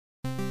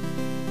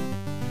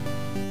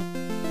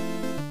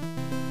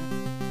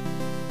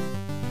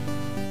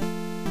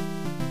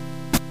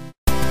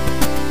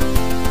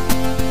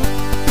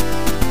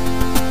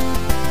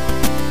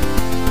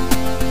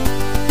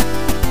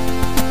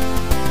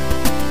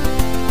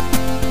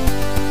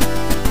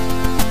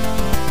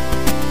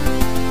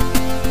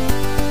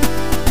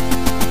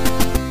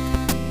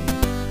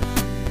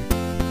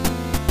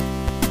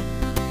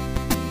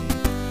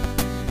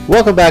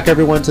Welcome back,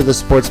 everyone, to the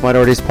Sports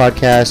Minorities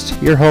Podcast,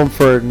 your home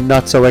for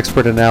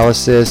not-so-expert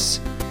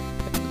analysis,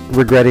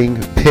 regretting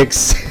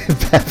picks,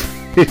 bad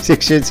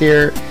predictions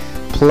here,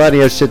 plenty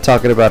of shit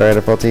talking about our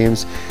NFL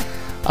teams.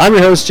 I'm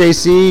your host,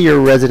 JC,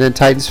 your resident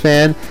Titans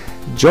fan.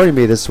 Joining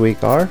me this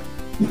week are...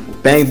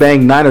 Bang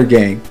Bang Niner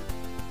Gang.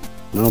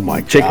 Oh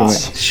my Chicken God.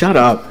 wing. Shut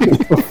up.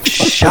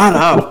 Shut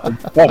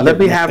up. Let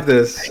me have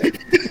this.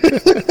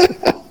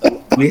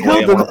 We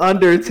held them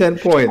under 10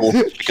 points.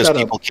 Because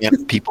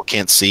people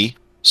can't see.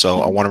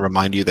 So I want to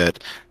remind you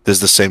that there's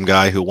the same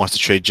guy who wants to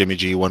trade Jimmy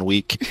G 1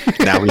 week.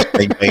 Now he's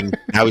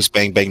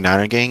bang bang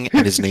Niner Gang,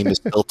 and his name is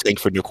still Tank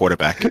for new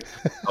quarterback.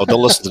 Oh,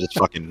 don't listen to this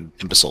fucking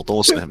imbecile. Don't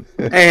listen to him.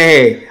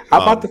 Hey,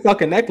 how about the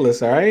fucking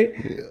necklace, all right?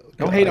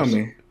 Don't hate on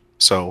me.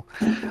 So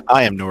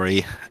I am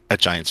Nori, a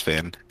Giants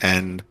fan,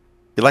 and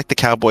you like the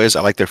Cowboys.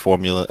 I like their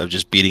formula of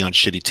just beating on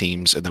shitty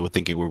teams, and then we're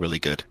thinking we're really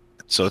good.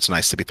 So it's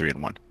nice to be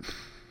 3-1.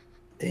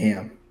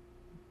 Damn.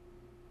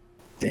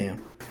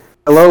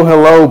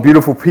 Hello,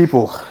 beautiful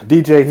people.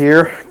 DJ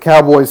here,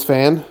 Cowboys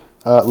fan.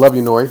 Love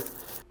you, Nori.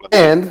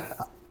 And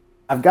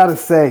I've got to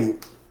say,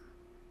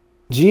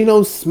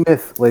 Geno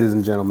Smith, ladies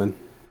and gentlemen,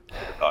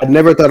 I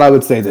never thought I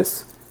would say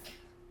this.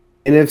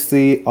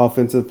 NFC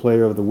Offensive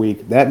Player of the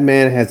Week. That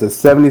man has a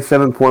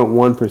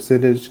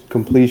 77.1%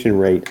 completion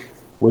rate,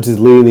 which is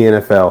leading the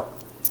NFL.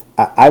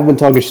 I've been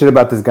talking shit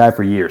about this guy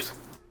for years.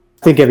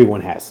 I think everyone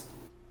has.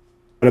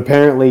 But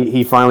apparently,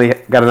 he finally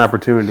got an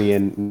opportunity,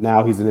 and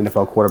now he's an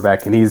NFL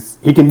quarterback, and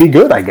he can be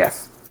good, I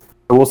guess.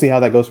 So we'll see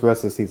how that goes for the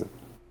rest of the season.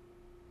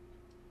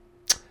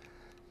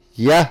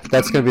 Yeah,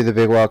 that's going to be the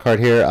big wild card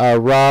here.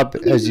 Rob,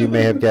 as you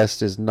may have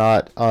guessed, is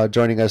not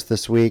joining us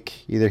this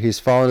week. Either he's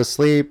fallen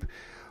asleep,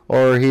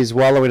 or he's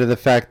wallowing in the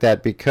fact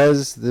that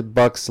because the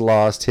Bucs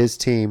lost his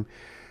team,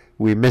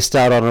 we missed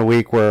out on a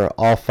week where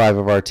all 5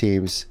 of our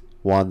teams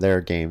won their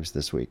games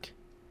this week.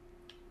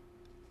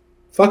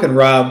 Fucking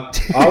Rob.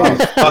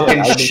 Always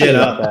fucking shit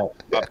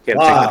up. I can't take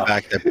the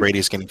fact that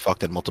Brady's getting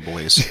fucked in multiple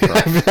ways.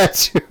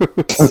 That's true.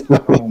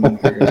 Oh my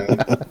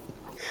God.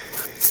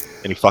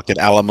 Getting fucked in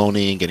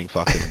alimony, getting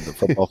fucked in the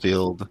football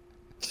field.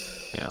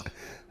 Yeah.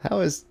 How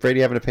is Brady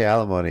having to pay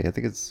alimony? I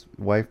think his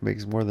wife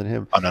makes more than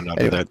him. Oh no,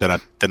 Anyway.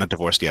 they're not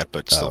divorced yet,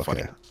 but still okay.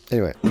 funny.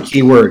 Anyway.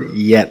 Keyword,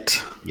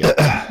 yet.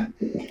 Yeah.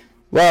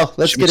 Well,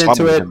 let's get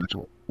into it.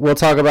 We'll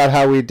talk about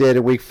how we did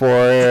in week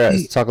 4,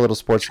 talk a little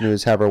sports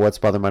news, have our What's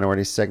Bothering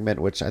Minorities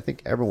segment, which I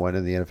think everyone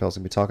in the NFL is going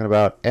to be talking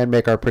about, and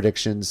make our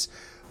predictions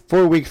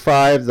for week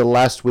 5, the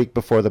last week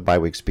before the bye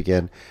weeks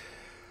begin.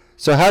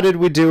 So how did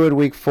we do in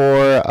week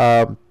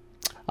 4?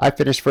 I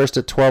finished first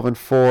at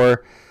 12-4.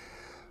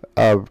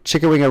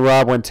 Chicken Wing and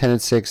Rob went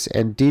 10-6,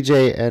 and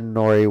DJ and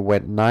Nori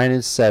went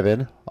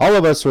 9-7. All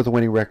of us with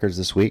winning records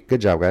this week.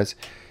 Good job, guys.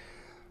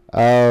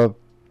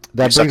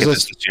 That brings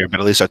us this year,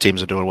 but at least our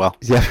teams are doing well.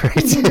 Yeah,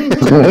 right.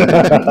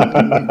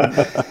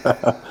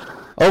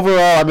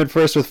 Overall, I'm in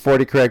first with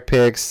 40 correct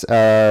picks.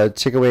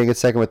 Chicken Wing in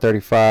second with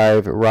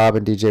 35. Rob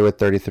and DJ with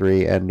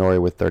 33, and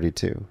Nori with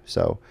 32.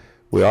 So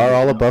we are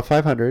all above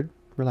 500.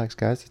 Relax,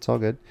 guys. It's all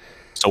good.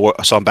 So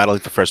I'm battling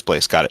for first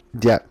place. Got it.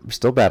 Yeah, we're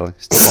still battling.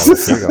 Here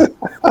we go.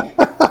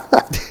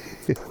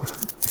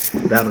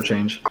 That'll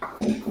change.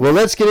 Well,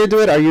 let's get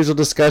into it. Our usual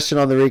discussion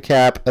on the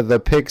recap. The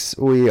picks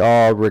we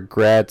all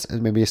regret,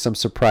 and maybe some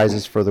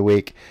surprises for the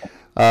week.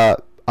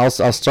 I'll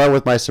start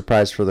with my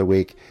surprise for the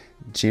week.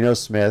 Geno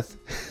Smith.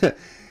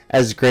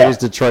 As great as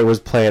Detroit was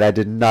playing, I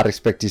did not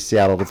expect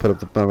Seattle to put up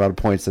the amount of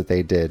points that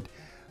they did.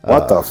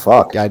 What the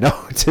fuck? I know,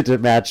 to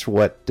match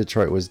what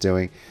Detroit was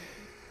doing.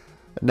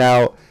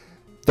 Now,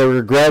 the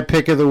regret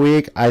pick of the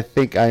week, I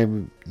think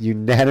I'm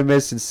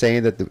unanimous in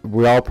saying that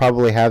we all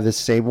probably have the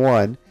same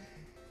one,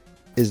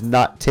 is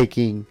not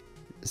taking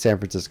San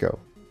Francisco.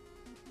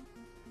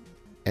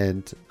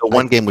 And The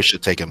one game we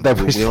should take him.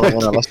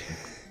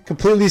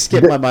 Completely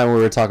skipped my mind when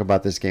we were talking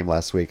about this game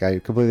last week. I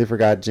completely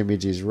forgot Jimmy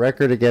G's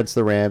record against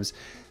the Rams,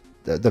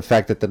 the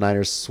fact that the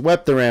Niners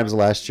swept the Rams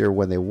last year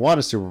when they won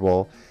a Super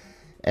Bowl,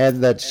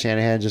 and that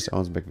Shanahan just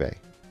owns McVay.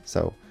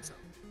 So,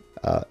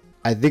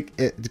 I think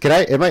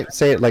I might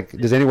say it like,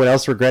 does anyone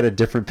else regret a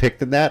different pick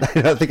than that?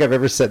 I don't think I've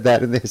ever said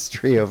that in the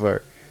history of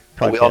our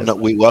podcast.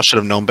 We all should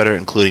have known better,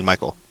 including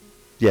Michael.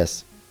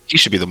 Yes. He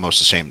should be the most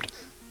ashamed.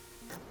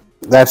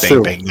 That's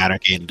true. Bang Niner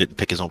Gang didn't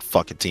pick his own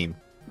fucking team.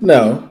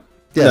 No.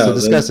 Yeah, No, so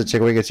discuss it,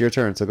 Chicken Wing. It's your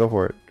turn, so go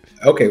for it.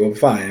 Okay, well,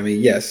 fine. I mean,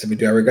 yes. I mean,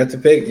 do I regret the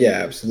pick?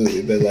 Yeah,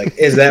 absolutely. But like,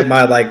 is that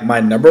my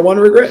number one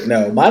regret?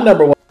 No, my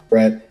number one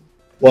regret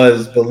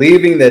was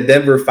believing that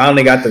Denver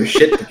finally got their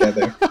shit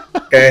together.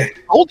 Okay,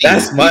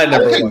 that's my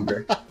number one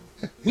regret.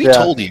 We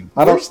told you.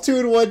 First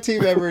 2-1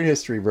 team ever in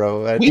history,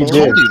 bro. We told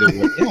you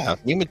that. Yeah,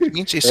 me and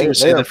JC were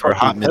saying that for a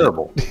hot minute.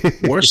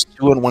 Worst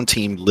 2-1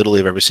 team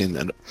literally I've ever seen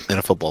in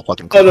a football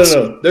fucking class.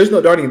 No. There's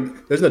no doubting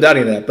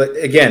that. But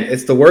again,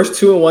 it's the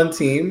worst 2-1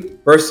 team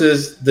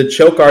versus the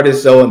choke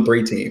artist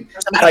 0-3 team.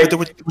 Like, they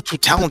were too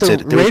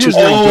talented. The Raiders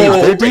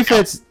their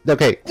defense.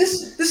 Okay,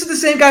 This is the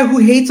same guy who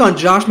hates on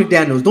Josh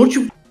McDaniels. Don't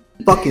you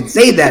fucking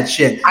say that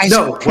shit.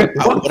 What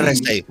did I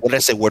say? What did I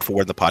say word for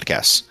word in the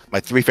podcast? My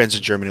 3 friends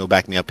in Germany will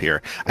back me up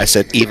here. I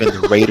said even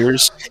the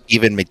Raiders,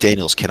 even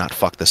McDaniels cannot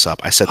fuck this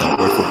up. I said that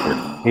word for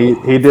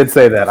word. He did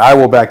say that. I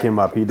will back him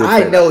up. He did.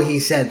 I know he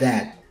said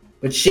that,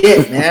 but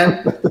shit,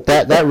 man.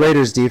 That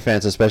Raiders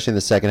defense, especially in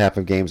the second half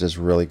of games, is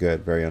really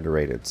good, very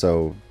underrated.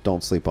 So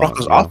don't sleep on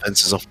Broncos' it.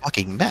 offense is a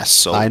fucking mess.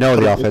 So I know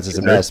the offense is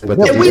a mess, but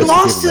And we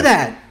lost to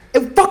that.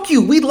 And fuck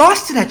you, we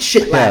lost to that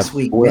shit last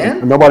week,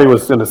 man. Nobody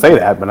was going to say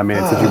that, but I mean,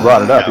 since you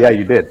brought it up, yeah,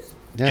 you did.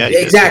 Yeah,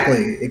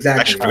 Exactly. I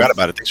actually forgot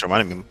about it. Thanks for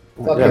reminding me.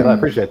 Yeah, I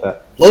appreciate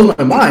that. Blows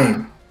my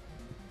mind.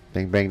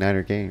 Bang bang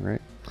Niner game,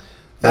 right?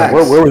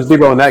 Where was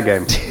Debo in that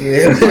game?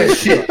 Yeah,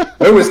 shit.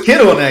 Where was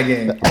Kittle in that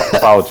game?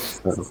 Apologies.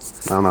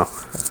 I don't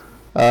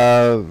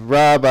know.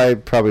 Rob, I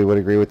probably would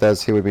agree with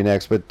us. He would be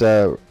next. But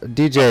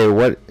DJ,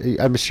 what?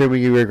 I'm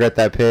assuming you regret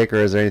that pick, or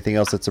is there anything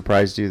else that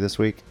surprised you this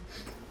week?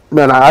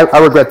 No, I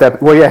regret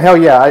that. Well, yeah, hell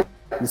yeah.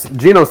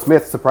 Geno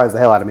Smith surprised the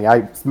hell out of me.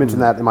 I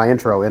mentioned that in my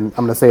intro, and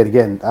I'm going to say it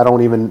again. I don't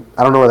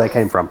know where that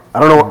came from. I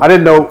don't know. I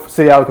didn't know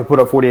Seattle could put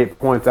up 48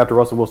 points after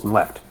Russell Wilson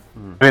left.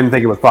 I didn't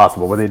think it was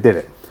possible, but they did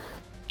it.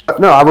 But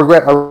no, I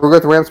regret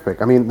the Rams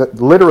pick. I mean,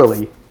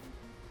 literally,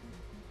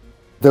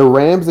 the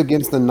Rams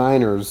against the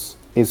Niners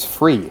is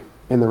free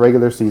in the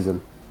regular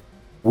season.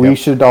 We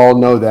should all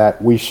know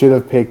that. We should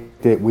have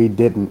picked it. We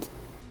didn't,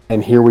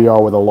 and here we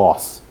are with a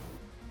loss.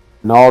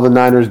 And all the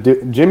Niners do.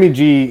 Jimmy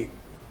G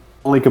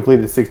only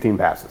completed 16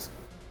 passes.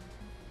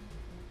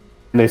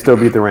 And they still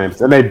beat the Rams.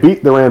 And they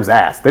beat the Rams'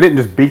 ass. They didn't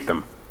just beat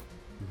them.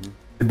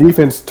 The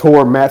defense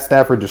tore Matt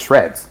Stafford to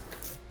shreds.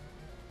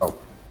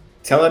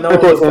 Telling no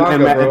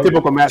in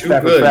typical Matt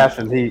Stafford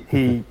fashion,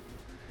 he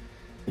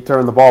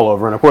turned the ball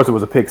over. And, of course, it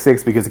was a pick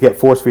six because he kept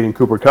force-feeding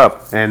Cooper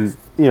Kupp. And,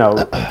 you know,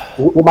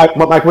 Mike,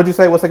 what'd you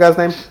say? What's the guy's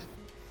name?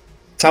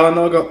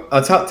 Talanoa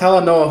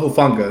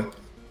Hufanga.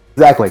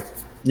 Exactly.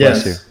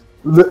 Yes.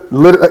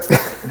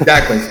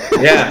 Exactly.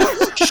 Yeah.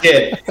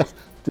 Shit.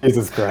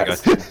 Jesus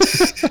Christ.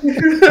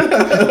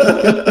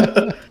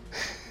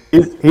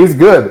 he's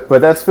good,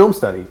 but that's film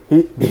study.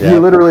 He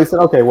literally said,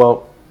 okay,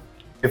 well,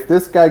 if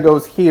this guy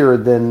goes here,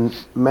 then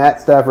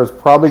Matt Stafford's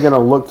probably going to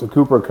look to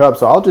Cooper Kupp,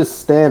 so I'll just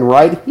stand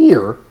right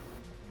here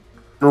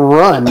and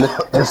run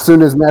as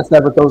soon as Matt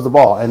Stafford throws the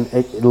ball. And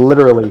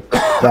literally,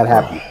 that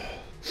happened.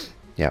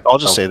 Yeah. I'll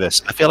just say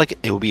this. I feel like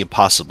it would be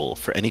impossible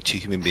for any 2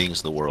 human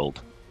beings in the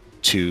world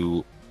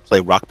to play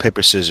rock,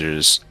 paper,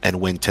 scissors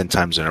and win 10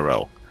 times in a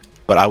row.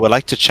 But I would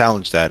like to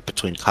challenge that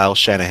between Kyle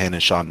Shanahan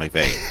and Sean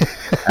McVay.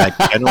 I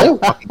generally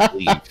fucking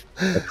believe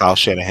that Kyle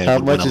Shanahan How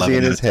would win much is 11 he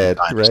in his head,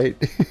 times. right?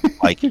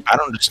 Like, I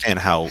don't understand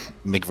how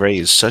McVay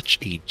is such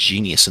a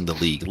genius in the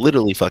league.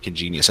 Literally fucking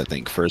genius, I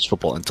think, for his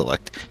football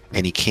intellect.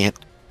 And he can't...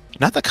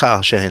 Not that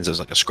Kyle Shanahan's is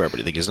like a scrub,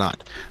 I think he's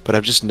not. But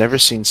I've just never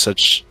seen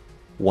such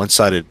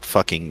one-sided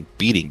fucking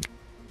beating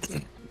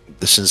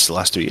since the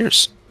last 3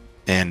 years.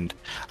 And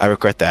I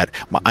regret that.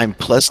 I'm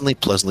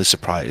pleasantly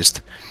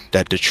surprised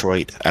that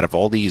Detroit, out of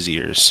all these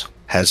years,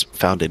 has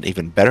found an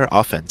even better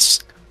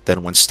offense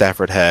than when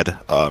Stafford had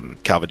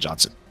Calvin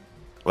Johnson.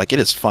 Like, it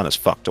is fun as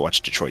fuck to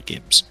watch Detroit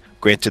games.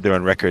 Granted, they're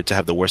on record to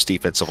have the worst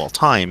defense of all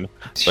time,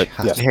 but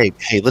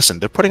hey, listen,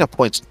 they're putting up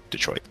points,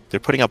 Detroit. They're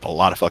putting up a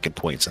lot of fucking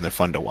points, and they're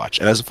fun to watch.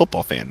 And as a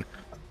football fan,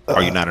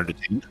 are you not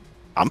entertained?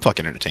 I'm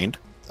fucking entertained.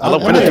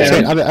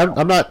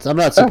 I'm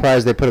not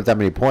surprised they put up that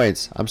many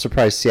points. I'm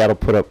surprised Seattle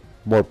put up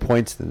more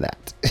points than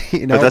that.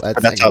 You know,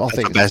 that's how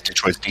bad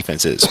Detroit's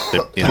defense is.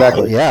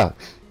 Exactly. Yeah.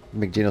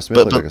 McGeno Smith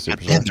looked like a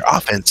superstar. Man, their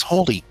offense,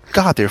 holy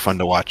God, they're fun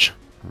to watch.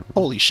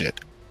 Holy shit.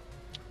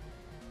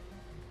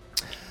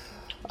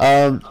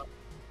 I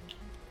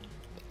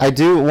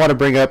do want to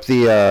bring up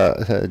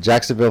the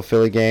Jacksonville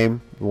Philly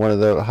game, one of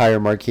the higher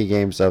marquee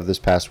games of this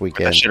past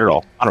weekend. That shit at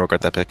all. I don't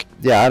regret that pick.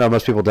 Yeah, I know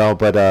most people don't,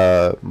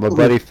 but my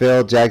buddy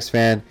Phil, Jags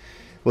fan,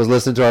 was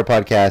listening to our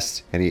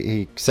podcast, and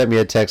he sent me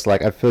a text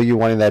like, I feel you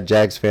wanting that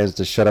Jags fans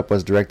to shut up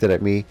was directed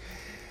at me.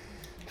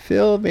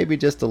 Phil, maybe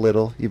just a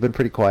little. You've been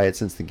pretty quiet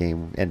since the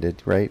game ended,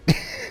 right?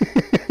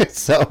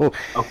 So,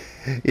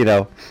 you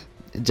know,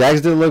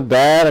 Jags didn't look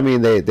bad. I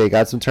mean, they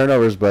got some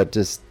turnovers, but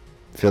just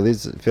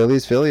Philly's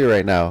Philly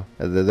right now.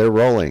 They're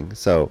rolling.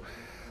 So,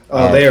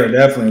 they are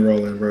definitely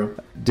rolling, bro.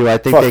 Do I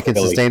think they can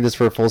sustain this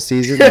for a full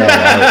season? No,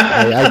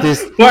 I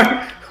just.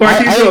 Why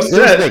are you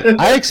so upset?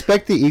 I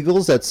expect the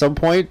Eagles at some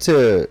point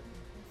to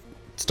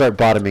start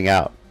bottoming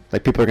out.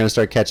 Like, people are going to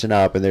start catching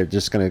up, and they're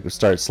just going to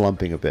start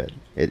slumping a bit.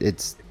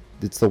 It's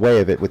the way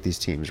of it with these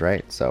teams,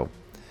 right? So,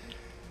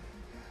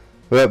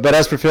 but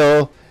as for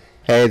Phil,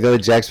 hey, the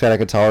Jags fan I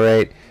can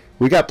tolerate.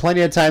 We got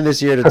plenty of time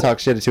this year to talk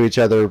shit to each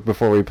other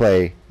before we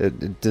play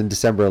in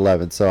December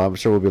 11th, so I'm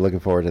sure we'll be looking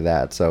forward to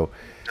that. So,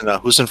 and,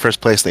 who's in first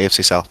place in the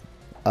AFC South?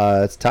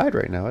 It's tied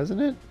right now, isn't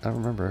it? I don't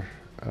remember.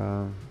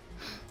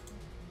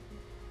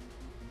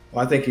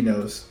 Well, I think he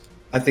knows.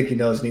 I think he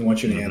knows and he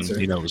wants you to answer.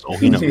 He knows. Oh,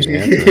 he knows.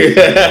 JC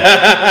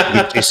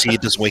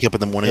doesn't wake up in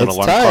the morning on It's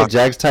alarm tied. clock.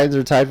 Jags Titans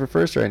are tied for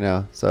first right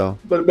now. So,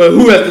 But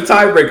who has the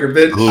tiebreaker,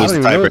 Vince? I Who's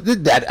don't the even know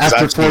tiebreaker? that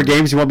after 4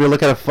 games. You want me to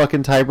look at a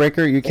fucking tiebreaker?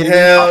 Are you kidding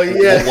Hell me?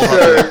 yes,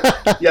 sir.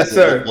 Yes,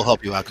 sir. We'll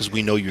help you out because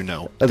we know you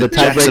know. The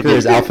tiebreaker Jacksonville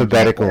is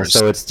alphabetical, Jaguars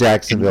so it's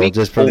Jacksonville week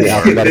just for the 4.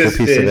 alphabetical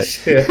piece of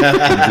it.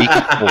 in week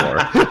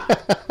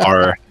 4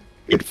 are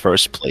in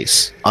first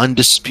place,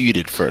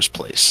 undisputed first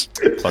place.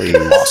 Fucking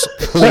awesome.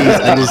 Please,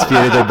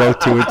 undisputed. They're both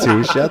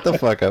 2-2. Shut the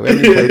fuck up. We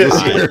haven't played this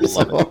I year.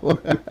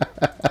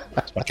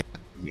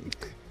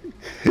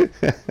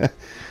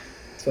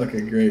 It's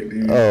fucking great,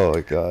 dude. Oh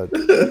my god.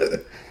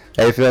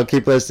 Hey Phil,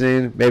 keep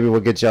listening. Maybe we'll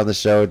get you on the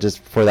show just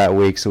for that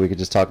week, so we can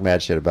just talk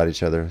mad shit about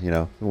each other. You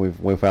know,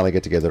 we finally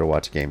get together to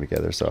watch a game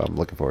together. So I'm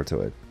looking forward to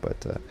it. But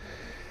The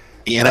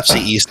NFC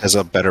East has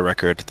a better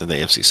record than the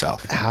AFC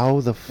South.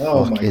 how the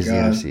Oh fuck my is the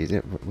God.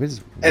 NFC?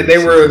 And they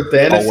were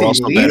the Oh, we're NFC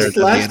also better least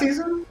than last the-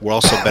 season? We're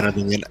also better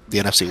than the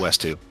NFC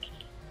West too.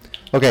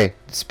 Okay.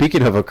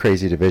 Speaking of a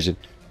crazy division,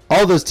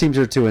 all those teams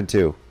are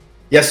 2-2.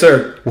 Yes,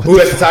 sir. Who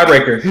has the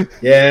tiebreaker?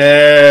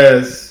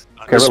 Yes.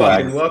 Okay, First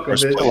relax. place. Welcome,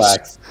 First bitch. place.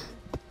 Relax.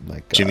 My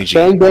God. Jimmy G.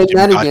 Bang, bang, Jimmy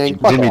nanny God gang. King.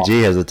 Fuck Jimmy off.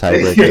 G has a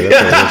tiebreaker. That's what it is.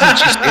 That's what the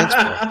G stands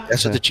for.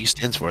 That's what the G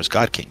stands for. Is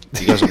God King.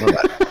 You guys don't know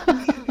that.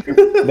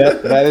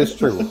 That is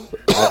true.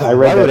 I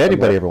read Why that would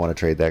anybody somewhere. ever want to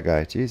trade that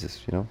guy? Jesus,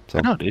 you know. So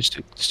I know, dude. It's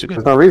too There's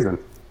good. no reason.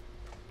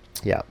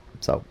 yeah.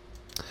 So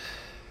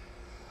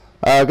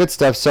good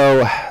stuff.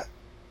 So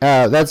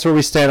that's where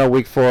we stand on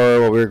week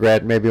 4. What we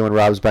regret, maybe when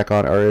Rob's back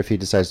on, or if he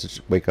decides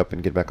to wake up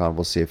and get back on,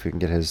 we'll see if we can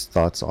get his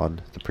thoughts on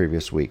the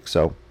previous week.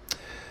 So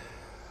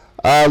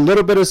a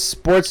little bit of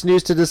sports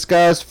news to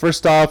discuss.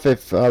 First off,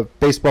 if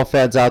baseball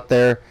fans out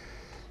there,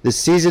 the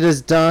season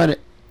is done.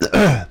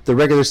 The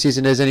regular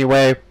season is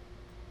anyway.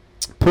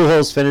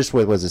 Pujols finished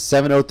with, was it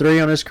 703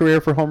 on his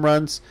career for home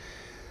runs?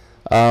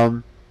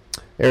 Aaron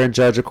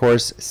Judge, of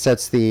course,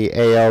 sets the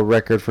AL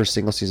record for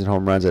single season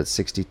home runs at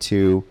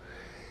 62.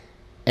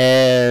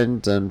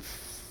 And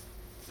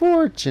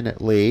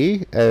unfortunately,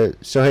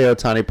 Shohei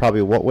Ohtani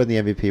probably won't win the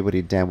MVP, but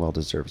he damn well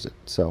deserves it.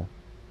 So,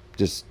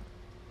 just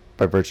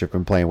by virtue of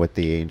him playing with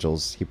the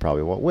Angels, he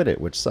probably won't win it,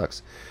 which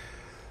sucks.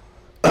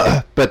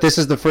 But this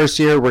is the first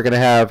year we're going to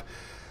have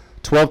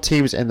 12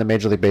 teams in the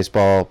Major League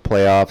Baseball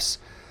playoffs.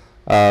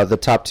 The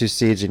top 2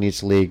 seeds in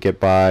each league get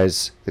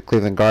byes. The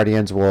Cleveland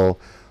Guardians will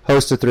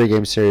host a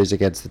 3-game series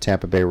against the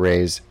Tampa Bay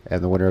Rays,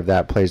 and the winner of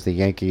that plays the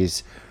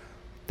Yankees.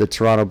 The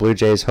Toronto Blue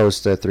Jays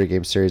host a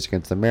 3-game series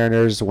against the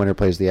Mariners. The winner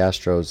plays the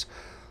Astros.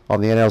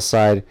 On the NL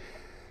side,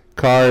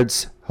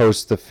 Cards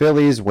host the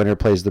Phillies. Winner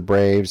plays the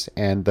Braves.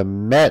 And the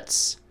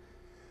Mets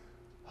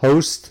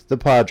host the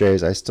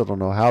Padres. I still don't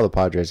know how the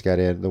Padres got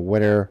in. The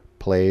winner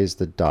plays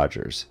the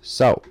Dodgers.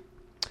 So,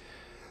 I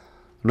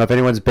don't know if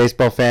anyone's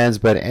baseball fans,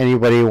 but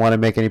anybody want to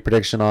make any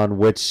prediction on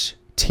which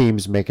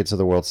teams make it to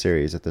the World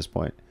Series at this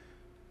point?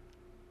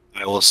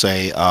 I will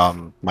say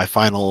my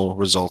final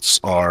results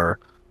are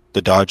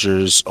the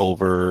Dodgers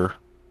over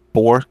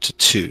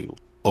 4-2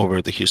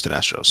 over the Houston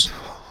Astros.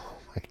 Oh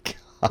my God.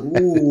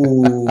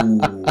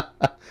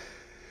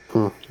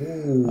 Ooh.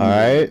 All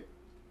right.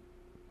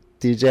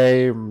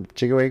 DJ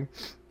Chickawing?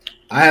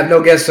 I have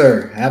no guess,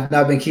 sir. I have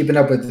not been keeping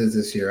up with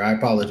this year. I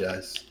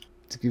apologize.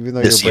 Even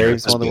though This your year,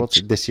 Braves won the World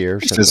Series this year.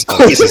 He so- says,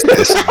 he says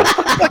this.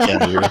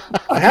 Again,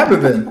 I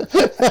haven't been.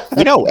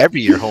 you know,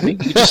 every year,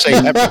 homie. You just say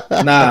every.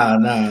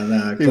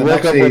 Nah. He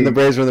woke up when the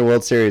Braves won the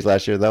World Series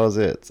last year. That was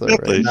it. So,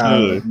 Exactly.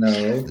 right.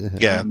 No.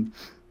 Yeah.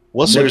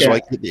 World Series, Look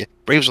like at- the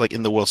Braves, are like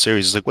in the World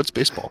Series. It's like, what's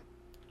baseball?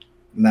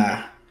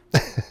 Nah.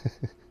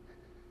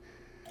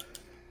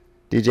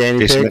 DJ, any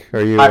Jason, pick? Or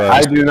are you?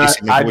 I do not.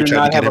 Casey, maybe I we're do trying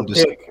not to get have a him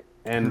to- pick,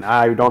 and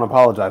I don't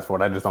apologize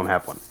for it. I just don't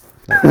have one.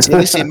 At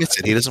least he admits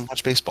it. He doesn't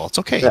watch baseball. It's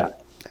okay. Yeah.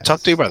 Talk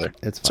to your brother.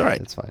 It's It's fine. all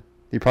right. It's fine.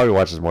 He probably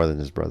watches more than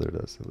his brother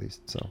does, at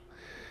least. So,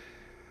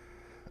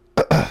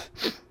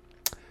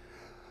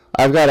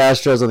 I've got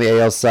Astros on the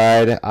AL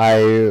side.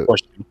 Of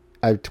course.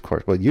 Of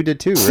course. Well, you did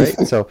too, right?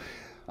 So,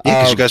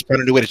 Yeah, because you guys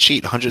found a new way to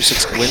cheat.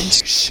 160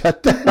 wins.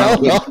 shut the I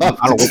don't hell know up.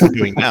 what we're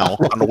doing now.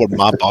 I don't know what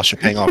mob boss you're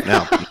paying off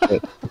now.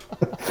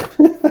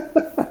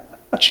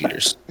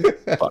 Cheaters.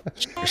 Fuck,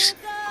 cheaters.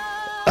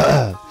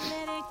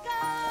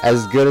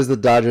 As good as the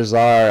Dodgers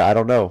are, I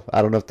don't know.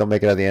 I don't know if they'll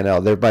make it out of the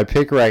NL. They're my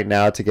pick right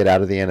now to get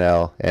out of the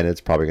NL, and it's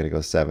probably going to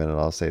go 7, and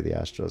I'll say the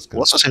Astros. Well,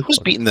 let's just say who's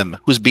beating them?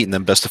 Who's beating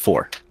them? Best of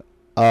 4.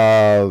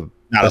 Not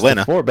Not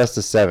Atlanta. 4, best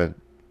of 7.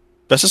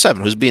 Best of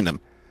 7. Who's beating them?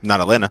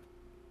 Not Atlanta.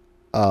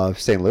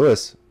 St.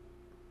 Louis.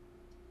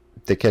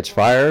 They catch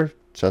fire.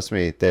 Trust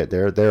me,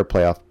 they're a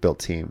playoff built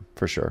team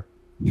for sure.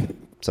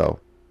 So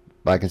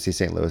I can see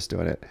St. Louis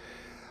doing it.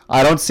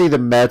 I don't see the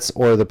Mets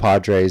or the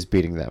Padres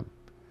beating them.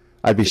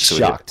 I'd be So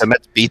shocked. If the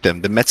Mets beat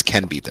them. The Mets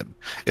can beat them.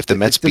 If the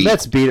Mets If the beat,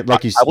 Mets beat it,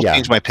 like you I will yeah.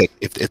 change my pick.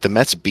 If the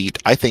Mets beat,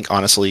 I think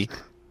honestly,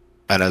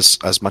 and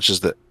as much as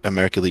the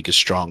American League is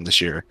strong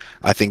this year,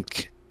 I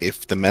think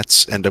if the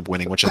Mets end up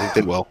winning, which I think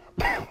they will,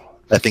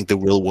 I think the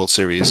real World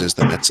Series is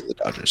the Mets and the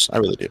Dodgers. I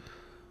really do,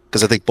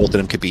 because I think both of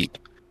them could beat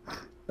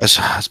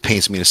it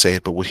pains me to say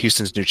it, but with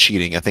Houston's new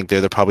cheating, I think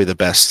they're probably the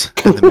best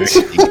in the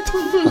American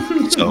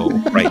League. So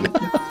right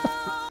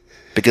now,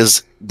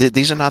 because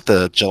these are not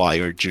the July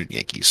or June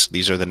Yankees.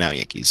 These are the now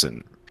Yankees,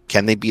 and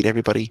can they beat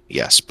everybody?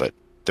 Yes, but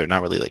they're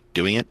not really like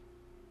doing it.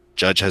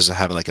 Judge has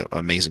having like an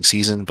amazing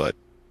season, but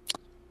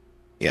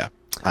yeah,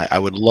 I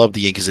would love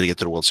the Yankees to get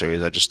to the World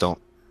Series. I just don't,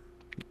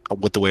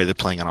 with the way they're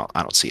playing,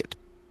 I don't see it.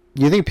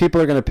 You think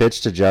people are going to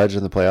pitch to Judge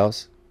in the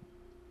playoffs?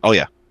 Oh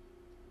yeah.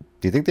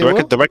 Do you think they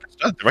will? The record's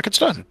done. The record's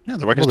done. Yeah,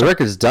 the record's done. The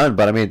record's done,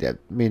 but I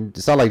mean,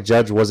 it's not like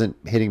Judge wasn't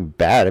hitting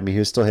bad. I mean, he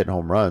was still hitting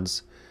home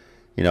runs.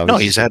 You know, no,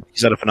 he's had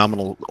a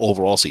phenomenal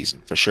overall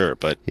season for sure.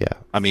 But yeah,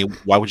 I mean,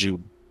 why would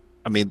you?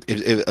 I mean,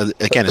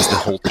 again, is the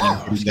whole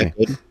team that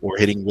good or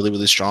hitting really,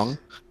 really strong?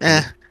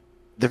 They're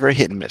very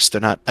hit and miss. They're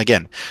not.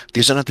 Again,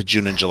 these are not the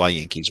June and July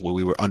Yankees where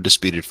we were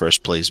undisputed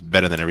first place,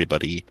 better than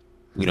everybody.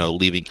 You know,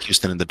 leaving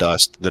Houston in the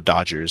dust, the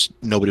Dodgers.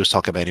 Nobody was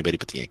talking about anybody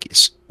but the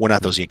Yankees. We're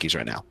not those Yankees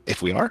right now.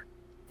 If we are,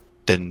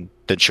 then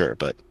sure.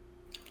 But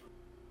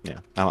yeah,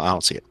 I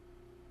don't see it.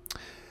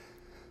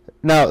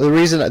 Now, the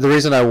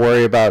reason I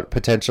worry about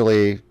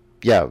potentially,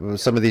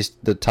 some of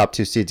the top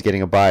two seeds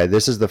getting a bye.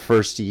 This is the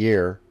first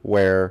year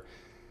where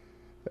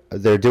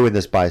they're doing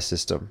this bye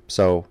system.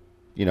 So,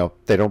 you know,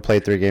 they don't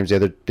play 3 games.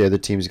 The other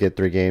teams get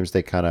 3 games.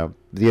 They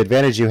the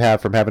advantage you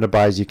have from having a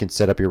bye is you can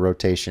set up your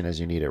rotation as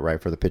you need it,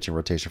 right, for the pitching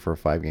rotation for a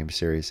 5-game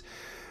series.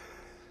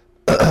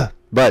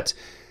 But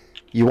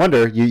you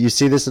wonder, you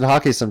see this in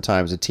hockey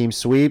sometimes. A team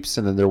sweeps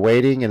and then they're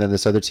waiting, and then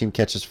this other team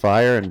catches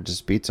fire and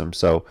just beats them.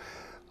 So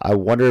I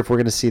wonder if we're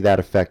going to see that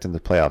effect in the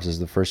playoffs. This is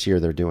the first year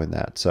they're doing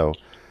that. So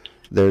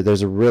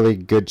there's a really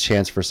good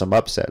chance for some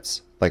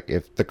upsets. Like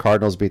if the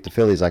Cardinals beat the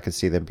Phillies, I could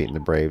see them beating the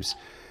Braves.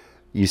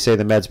 You say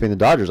the Mets beating the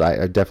Dodgers,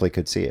 I definitely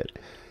could see it.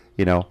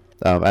 You know,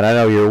 and I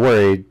know you're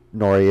worried,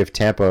 Nori, if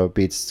Tampa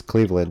beats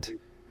Cleveland,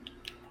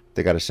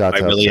 they got a shot. I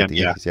really am.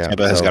 Yeah,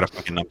 Tampa has got a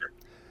fucking number.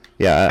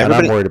 Yeah, and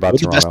I'm worried about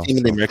Toronto. We're the best team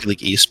in the American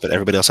League East, but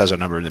everybody else has our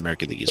number in the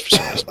American League East for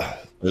some reason.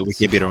 We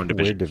can't beat our own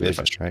division. Weird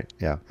division, right?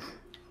 Yeah.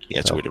 Yeah,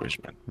 it's a weird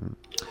division, man.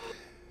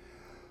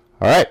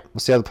 All right, we'll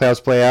see how the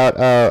playoffs play out.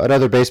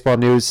 Another baseball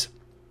news.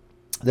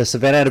 The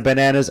Savannah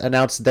Bananas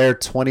announced their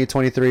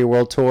 2023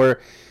 World Tour.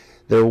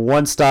 Their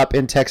one stop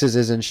in Texas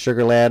is in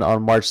Sugar Land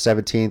on March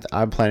 17th.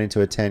 I'm planning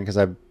to attend because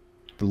I'm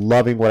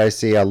loving what I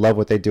see. I love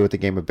what they do with the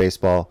game of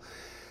baseball.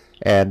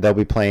 And they'll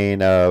be playing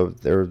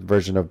their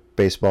version of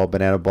baseball,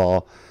 Banana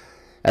Ball,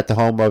 at the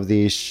home of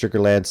the Sugar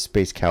Land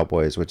Space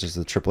Cowboys, which is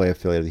the AAA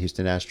affiliate of the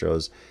Houston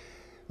Astros.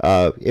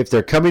 If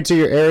they're coming to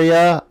your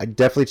area,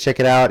 definitely check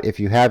it out. If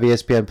you have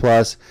ESPN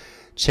Plus,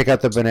 check out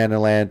the Banana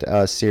Land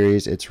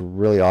series. It's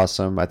really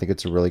awesome. I think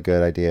it's a really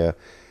good idea.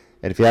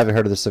 And if you haven't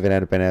heard of the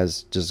Savannah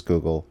Bananas, just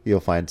Google. You'll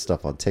find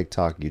stuff on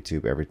TikTok,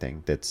 YouTube,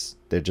 everything.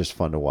 They're just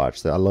fun to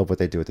watch. I love what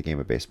they do with the game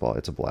of baseball.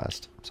 It's a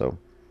blast. So,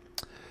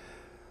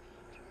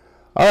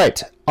 all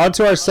right, on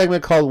to our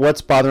segment called What's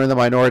Bothering the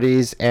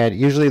Minorities. And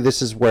usually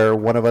this is where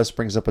one of us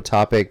brings up a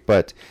topic,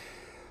 but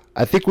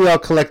I think we all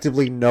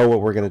collectively know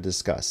what we're going to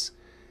discuss.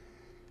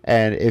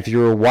 And if you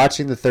were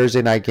watching the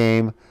Thursday night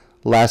game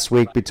last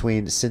week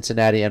between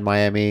Cincinnati and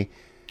Miami,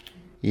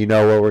 you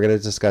know what we're going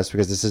to discuss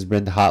because this has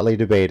been hotly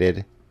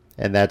debated.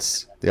 And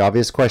that's the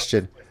obvious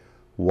question.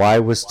 Why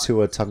was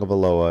Tua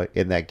Tagovailoa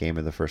in that game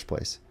in the first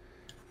place?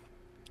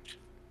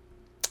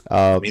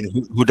 I mean,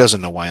 who doesn't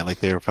know why? Like,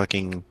 they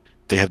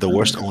have the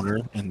worst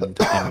owner in the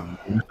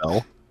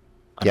NFL.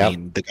 I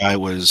mean, the guy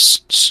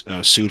was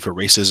sued for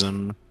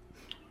racism.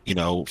 You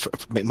know,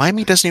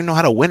 Miami doesn't even know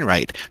how to win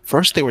right.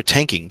 First, they were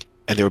tanking.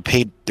 And they're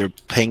paying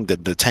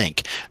the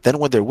tank. Then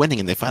when they're winning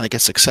and they finally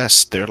get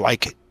success, they're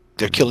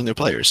killing their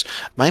players.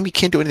 Miami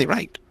can't do anything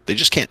right. They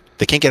just can't.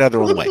 They can't get out of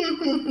their own way.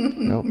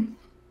 Nope.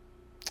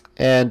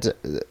 And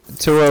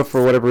Tua,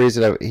 for whatever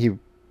reason, he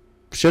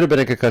should have been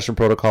in concussion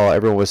protocol.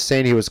 Everyone was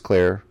saying he was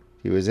clear.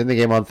 He was in the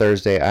game on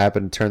Thursday. I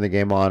happened to turn the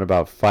game on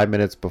about 5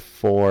 minutes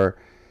before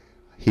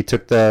he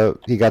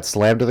got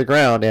slammed to the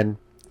ground. And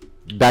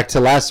back to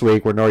last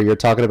week where, Nori, you're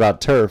talking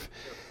about turf.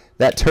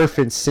 That turf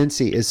in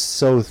Cincy is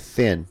so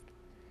thin.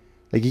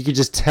 Like, you could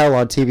just tell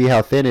on TV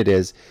how thin it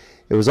is.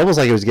 It was almost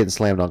like it was getting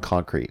slammed on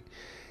concrete.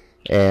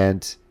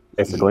 And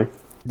basically,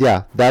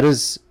 yeah, that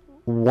is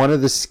one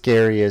of the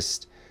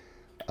scariest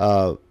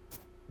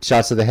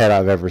shots to the head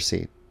I've ever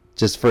seen.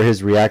 Just for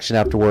his reaction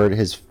afterward,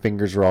 his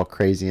fingers were all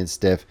crazy and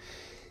stiff.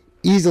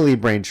 Easily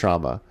brain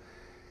trauma.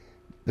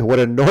 And what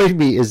annoyed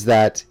me is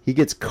that he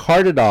gets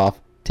carted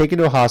off, taken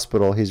to a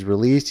hospital. He's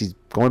released. He's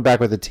going back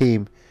with the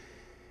team.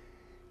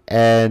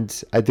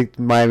 And I think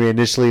Miami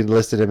initially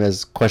enlisted him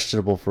as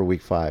questionable for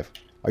Week 5.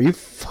 Are you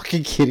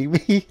fucking kidding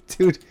me,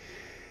 dude?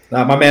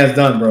 Nah, my man's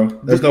done, bro.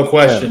 There's no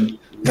question.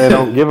 They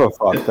don't give a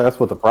fuck. That's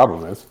what the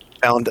problem is.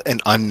 Found an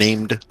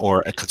unnamed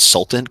or a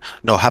consultant.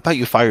 No, how about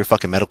you fire your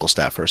fucking medical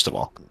staff first of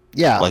all?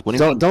 Yeah, like,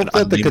 don't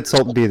let the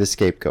consultant be the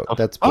scapegoat.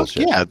 That's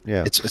bullshit.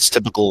 Yeah. It's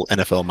typical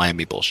NFL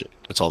Miami bullshit.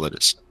 That's all that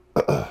is.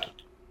 The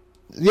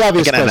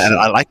obvious question.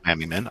 I like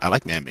Miami, man. I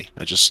like Miami.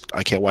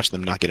 I can't watch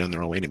them not get in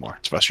their own way anymore.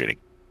 It's frustrating.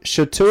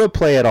 Should Tua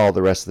play at all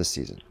the rest of the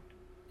season?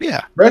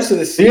 Yeah. Rest of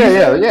the season.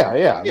 Yeah.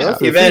 Yeah. Rest of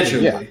the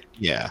Eventually. season,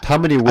 Yeah. How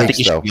many I think weeks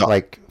you should though? be-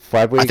 Like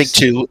 5 weeks? I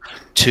think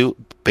two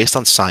based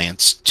on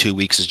science, 2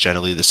 weeks is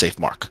generally the safe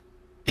mark.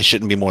 It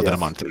shouldn't be more than a Yes.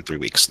 month or 3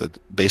 weeks.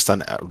 Based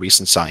on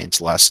recent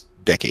science, last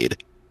decade,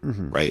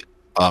 Mhm. right?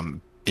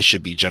 It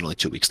should be generally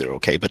 2 weeks. They're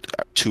okay, but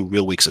 2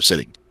 real weeks of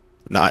sitting,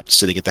 not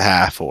sitting at the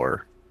half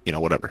or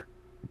whatever.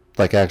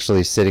 Like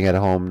actually sitting at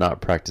home, not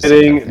practicing. kind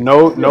of Sitting,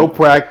 thing. no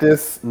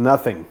practice,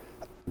 nothing.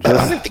 I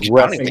Just don't think you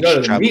resting. Go to the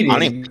should travel. I don't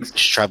meetings. even think you should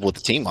travel with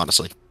the team,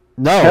 honestly.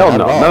 No, Hell not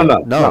no, at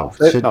all. no.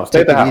 Stay Should at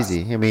take the it house.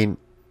 easy. I mean,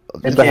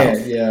 At the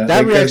house. Yeah.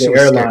 that because reaction the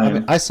was scary. I airline.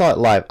 mean, I saw it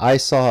live. I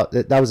saw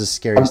that was the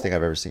scariest thing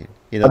I've ever seen.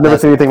 I've never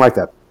seen anything like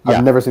that. Yeah.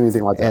 I've never seen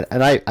anything like that.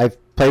 And I've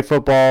played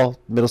football,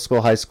 middle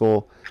school, high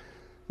school.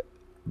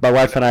 My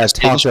wife and I have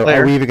Steelers talked. Are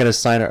player. we even going to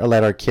sign or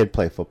let our kid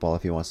play football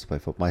if he wants to play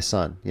football? My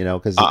son,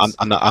 because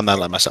I'm not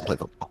letting my son play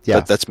football. Yeah.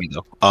 That's me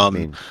though. I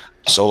mean,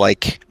 So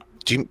like,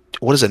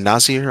 what is it,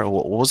 Nazir? Or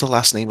what was the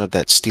last name of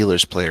that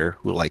Steelers player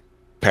who like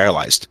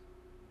paralyzed?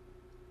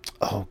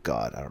 oh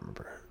God, I don't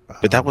remember.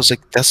 But that was like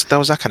that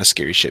was that kind of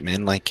scary shit,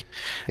 man. Like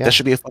Yeah. that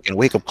should be a fucking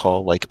wake up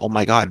call. Like, oh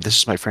my God, this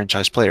is my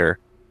franchise player.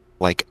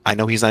 Like, I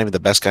know he's not even the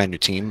best guy in your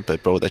team,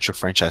 but bro, that's your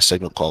franchise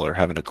signal caller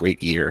having a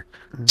great year.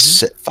 Mhm.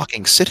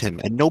 Sit him,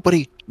 and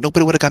nobody would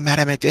have got mad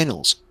at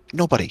McDaniels.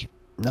 Nobody.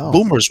 No,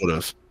 Boomers would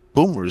have.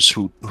 Boomers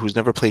who's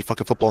never played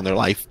fucking football in their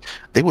life,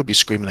 they would be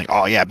screaming like,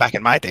 "Oh yeah, back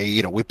in my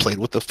day, we played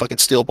with the fucking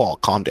steel ball.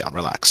 Calm down,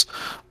 relax."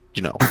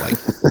 Like,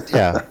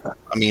 yeah,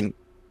 I mean,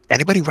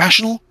 anybody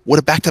rational would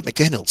have backed up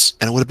McDaniels,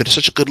 and it would have been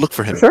such a good look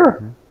for him.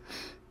 Sure.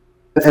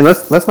 And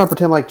let's not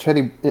pretend like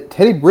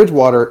Teddy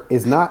Bridgewater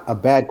is not a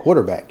bad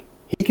quarterback.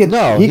 He can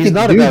he's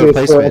not a do bad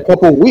this for a replacement.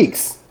 couple of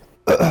weeks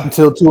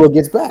until Tua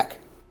gets back.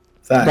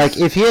 Facts. Like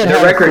if he had the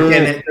had record Tua-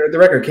 can't the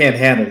record can't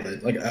handle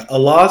it. Like a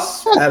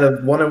loss out of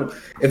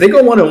if they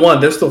go 1-1,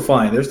 they're still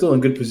fine. They're still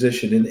in good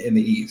position in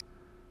the East.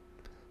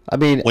 I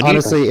mean, When you-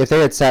 honestly, if they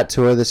had sat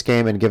Tua this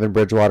game and given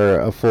Bridgewater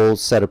a full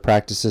set of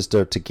practices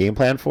to game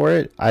plan for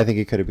it, I think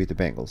he could have beat the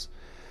Bengals.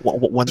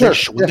 When Sure,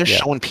 they're yeah.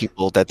 showing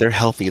people that they're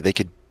healthy, they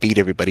could beat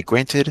everybody.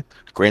 Granted,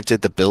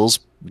 the Bills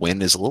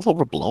win is a little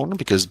overblown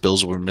because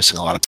Bills were missing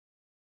a lot of.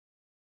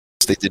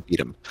 They did beat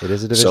them. It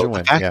is a So division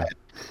win. Yeah,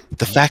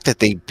 the fact that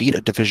they beat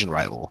a division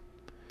rival,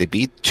 they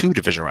beat 2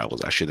 division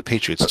rivals actually, the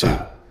Patriots too,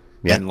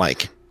 Yeah. and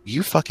like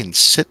you fucking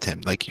sit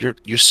him, like you're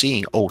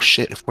seeing, oh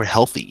shit, if we're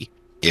healthy,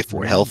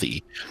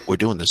 we're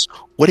doing this.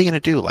 What are you gonna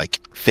do? Like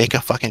fake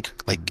a fucking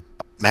like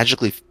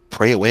magically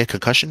pray away a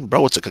concussion,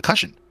 bro? It's a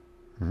concussion.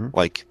 Mhm.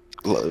 Like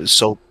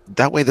so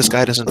that way this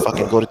guy doesn't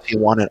fucking go to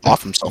Tijuana and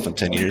off himself in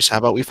 10 years. How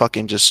about we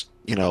fucking just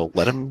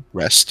let him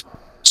rest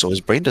so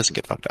his brain doesn't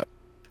get fucked up.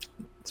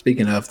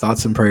 Speaking of,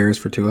 thoughts and prayers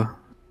for Tua.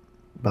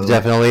 By the way.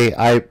 definitely.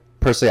 I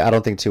personally, I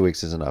don't think 2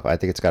 weeks is enough. I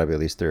think it's got to be at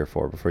least 3 or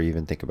 4 before you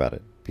even think about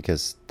it,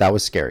 because that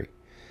was scary.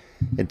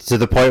 And to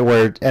the point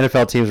where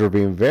NFL teams were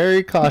being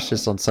very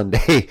cautious on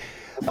Sunday.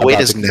 The way it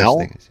about is such now,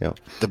 things,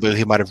 the way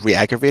he might have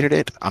re-aggravated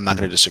it, I'm not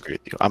going to disagree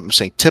with you. I'm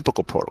saying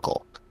typical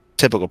protocol.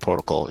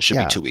 It should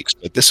Yeah. be 2 weeks,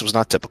 but this was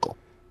not typical.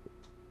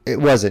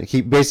 It wasn't.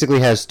 He basically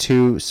has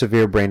 2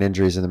 severe brain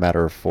injuries in the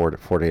matter of 4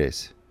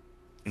 days.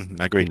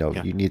 I agree.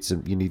 Yeah. You need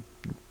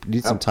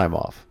some time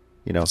off.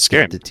 It's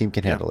scary. The team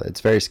can handle it.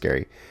 It's very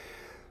scary.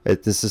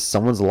 This is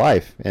someone's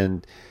life,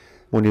 and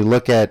when you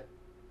look at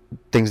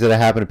things that have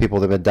happened to people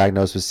that have been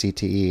diagnosed with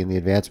CTE and the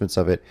advancements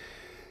of it,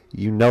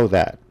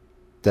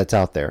 that's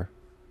out there.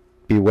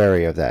 Be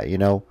wary of that.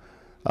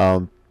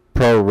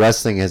 Pro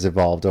wrestling has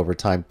evolved over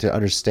time to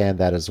understand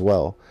that as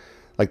well.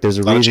 Like there's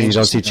a lot of reason you don't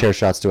changes, see yeah. chair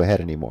shots to a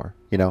head anymore.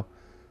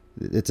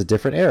 It's a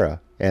different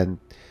era, and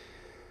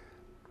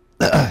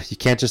you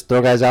can't just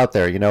throw guys out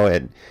there.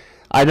 And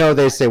I know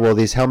they say, well,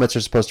 these helmets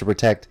are supposed to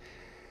protect.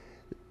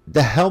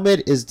 The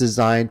helmet is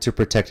designed to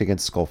protect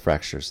against skull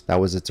fractures. That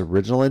was its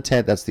original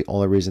intent. That's the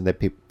only reason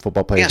that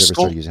football players ever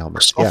started using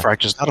helmets. Skull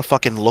fractures, not a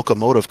fucking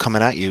locomotive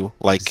coming at you.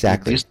 Like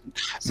Exactly.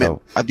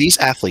 these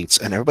athletes,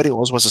 and everybody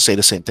always wants to say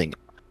the same thing.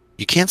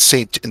 You can't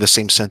say in the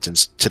same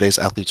sentence today's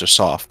athletes are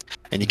soft,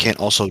 and you can't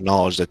also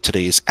acknowledge that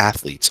today's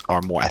athletes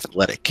are more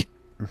athletic.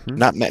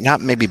 Mhm.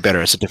 Not maybe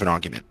better. It's a different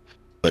argument,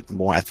 but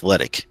more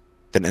athletic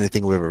than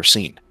anything we've ever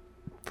seen.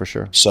 For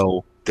sure.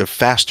 So they're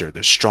faster,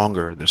 they're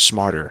stronger, they're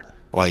smarter,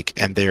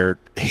 and they're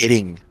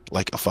hitting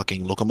like a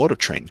fucking locomotive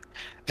train.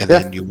 And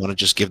then you want to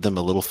just give them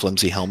a little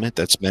flimsy helmet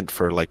that's meant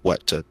for like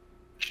what to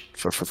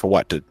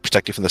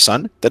protect you from the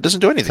sun? That doesn't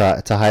do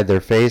anything. To hide their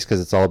face because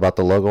it's all about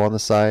the logo on the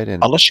side.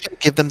 And Unless you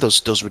give them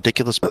those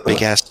ridiculous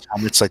big ass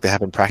helmets like they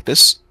have in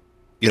practice,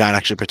 you're not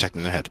actually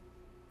protecting their head.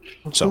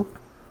 So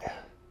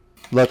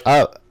look,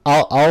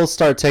 I'll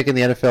start taking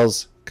the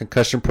NFL's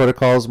concussion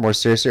protocols more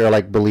seriously, or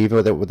like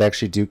believing that they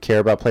actually do care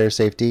about player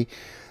safety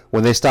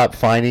when they stop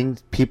fining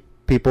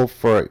people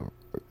for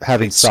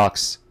having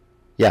socks.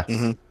 Yeah.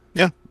 Mhm.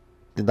 Yeah.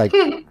 Like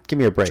Give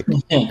me a break.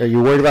 Are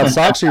you worried about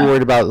socks, or are you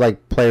worried about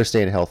like players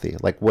staying healthy?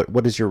 Like,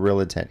 what is your real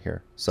intent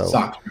here? So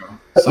Socks, bro.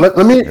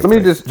 Let me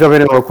just jump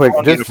in real quick,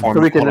 Wrong just uniform,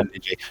 so we hold can. on,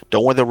 DJ.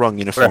 Don't wear the wrong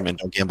uniform and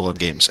don't gamble in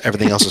games.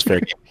 Everything else is fair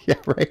game. yeah,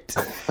 right.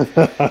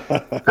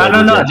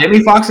 No.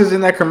 Jamie Foxx is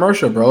in that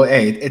commercial, bro.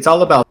 Hey, it's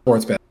all about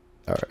sports betting.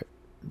 All right.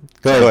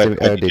 Go ahead,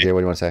 DJ. What do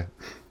you want to say?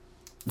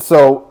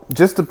 So,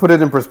 just to put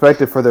it in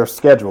perspective for their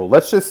schedule,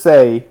 let's just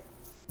say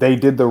they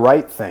did the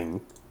right thing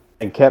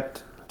and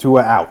kept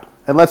Tua out.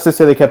 And let's just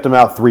say they kept him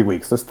out 3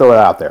 weeks. Let's throw it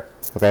out there.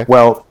 Okay.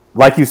 Well,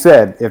 like you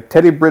said, if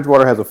Teddy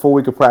Bridgewater has a full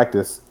week of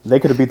practice, they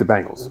could have beat the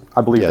Bengals.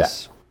 I believe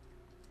Yes.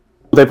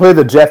 that. They play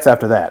the Jets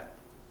after that.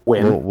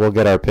 Win. We'll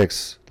get our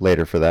picks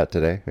later for that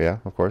today. Yeah,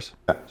 of course.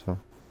 So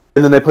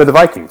And then they play the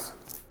Vikings.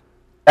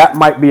 That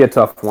might be a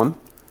tough one.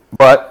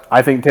 But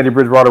I think Teddy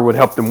Bridgewater would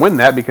help them win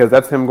that because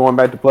that's him going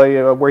back to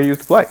play where he used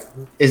to play.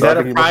 Is So I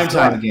that think a he must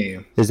primetime start.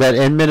 game? is that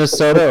in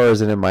Minnesota or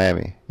is it in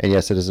Miami? And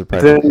yes, it is a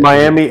prime. It's in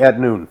Miami at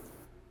noon.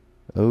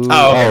 Ooh,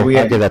 Oh, okay.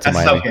 I'll give that to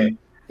That's Miami. okay.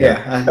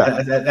 Yeah,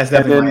 that's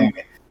definitely And then-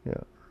 Miami.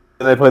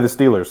 And they play the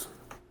Steelers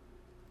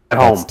at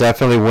That's home.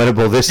 definitely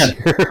winnable this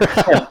year.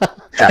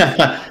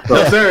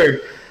 Yes, sir.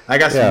 I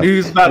got some Yeah.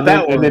 news about And that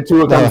then, one. and then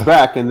Tua comes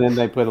back, and then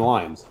they play the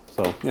Lions.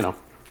 So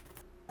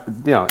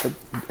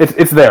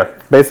it's there.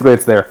 Basically,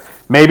 it's there.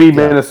 Maybe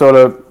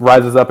Minnesota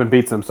rises up and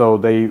beats them, so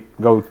they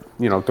go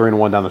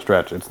 3-1 down the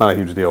stretch. It's not a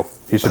huge deal.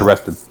 He should have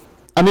rested.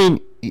 I mean,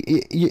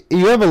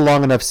 you have a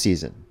long enough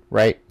season,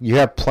 right? You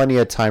have plenty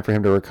of time for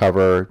him to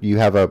recover. You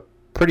have a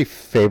pretty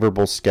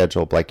favorable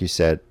schedule, like you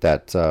said,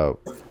 that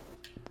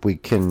we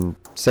can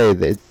say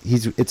that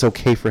it's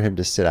okay for him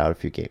to sit out a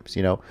few games.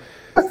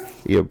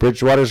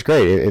 Bridgewater's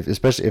great,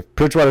 especially if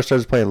Bridgewater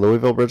starts playing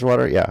Louisville,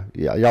 Bridgewater. Yeah,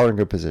 y'all are in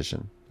good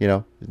position.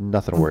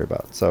 Nothing to worry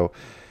about. So,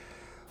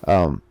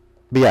 but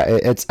yeah,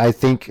 it's I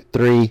think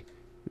 3-4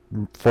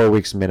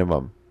 weeks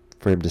minimum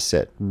for him to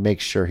sit. Make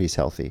sure he's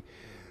healthy.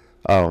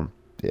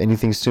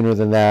 Anything sooner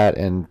than that,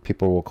 and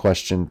people will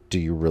question, do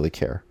you really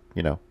care?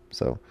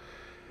 So.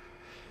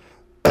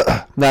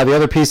 Now, the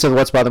other piece of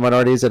what's bothering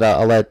minorities, and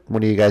I'll let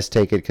one of you guys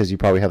take it because you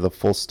probably have the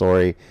full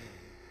story.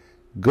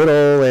 Good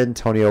old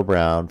Antonio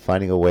Brown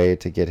finding a way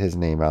to get his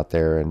name out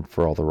there and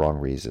for all the wrong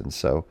reasons.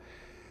 So,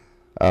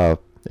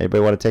 anybody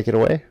want to take it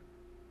away?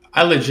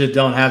 I legit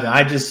don't have it.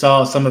 I just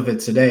saw some of it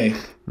today.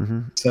 Mm-hmm.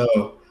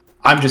 So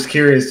I'm just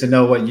curious to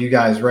know what you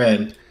guys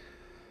read.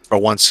 For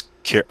once,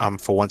 I'm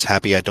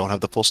happy I don't have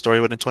the full story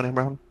with Antonio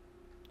Brown.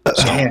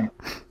 So, Damn.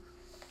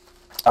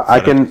 I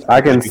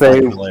can say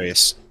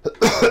hilarious.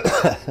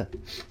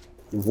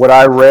 what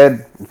I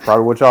read,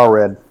 probably what y'all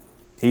read.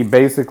 He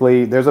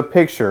basically, there's a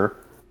picture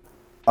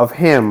of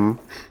him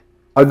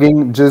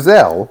hugging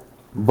Giselle,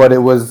 but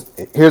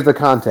here's the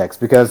context,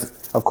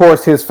 because of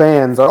course his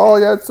fans are, oh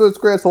yeah, it's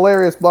great, it's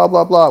hilarious, blah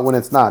blah blah, when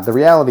it's not. The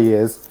reality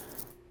is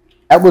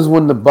that was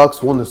when the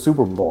Bucks won the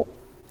Super Bowl.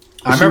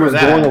 I remember she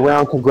was that. going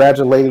around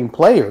congratulating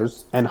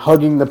players and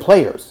hugging the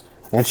players,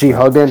 and she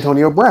hugged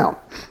Antonio Brown.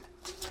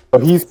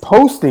 But he's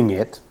posting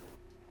it,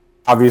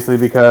 obviously,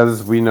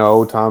 because we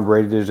know Tom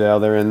Brady, Giselle,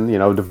 they're in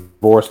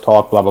divorce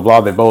talk, blah blah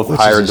blah. They both Which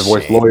hired is a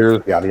divorce shame.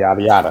 lawyers, yada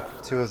yada yada.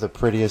 Two of the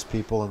prettiest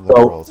people in the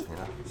So- world.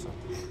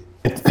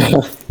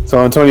 So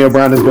Antonio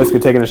Brown is basically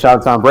taking a shot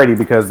at Tom Brady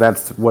because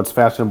that's what's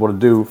fashionable to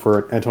do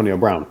for Antonio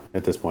Brown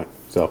at this point.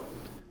 So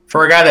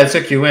For a guy that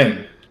took you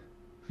in.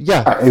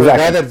 Yeah, for a exactly.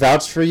 guy that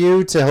vouched for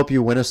you to help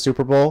you win a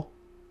Super Bowl,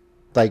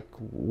 like,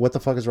 what the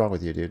fuck is wrong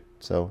with you, dude?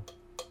 So,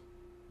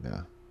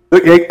 yeah.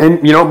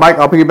 and Mike,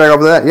 I'll piggyback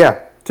over that. Yeah,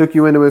 took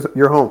you into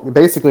your home.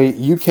 Basically,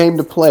 you came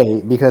to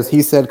play because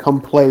he said, "Come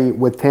play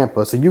with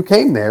Tampa." So you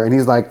came there, and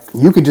he's like,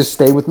 "You could just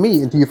stay with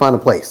me until you find a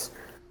place."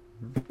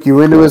 Took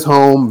you into his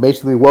home,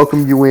 basically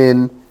welcomed you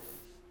in,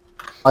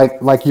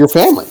 like your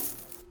family.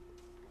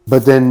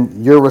 But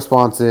then your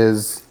response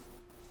is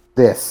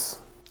this.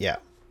 Yeah.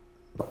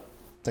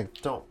 Like,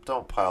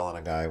 don't pile on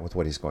a guy with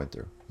what he's going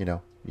through,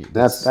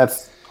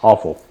 That's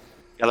awful.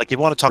 Yeah, like if you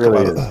want to talk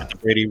Really about the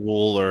Brady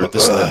rule or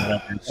this,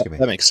 that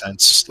makes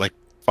sense. Like,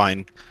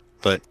 fine,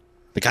 but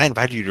the guy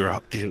invited you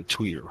to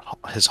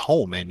his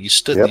home, and you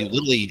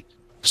literally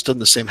stood in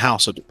the same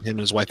house with him and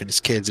his wife and his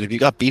kids. And if you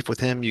got beef with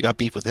him, you got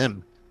beef with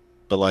him.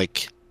 But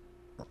like,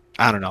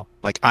 I don't know.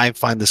 Like, I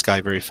find this guy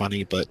very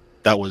funny, but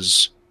that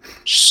was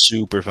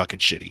super fucking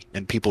shitty,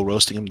 and people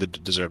roasting him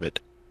deserve it.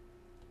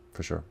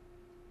 For sure.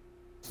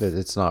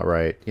 It's not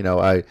right.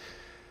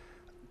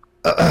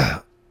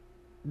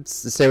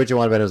 Say what you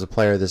want about him as a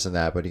player, this and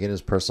that, but you get in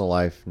his personal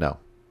life, no,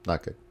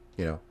 not good.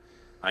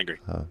 I agree.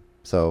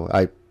 So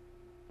I'll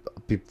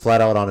be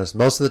flat out honest.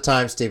 Most of the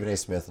time, Stephen A.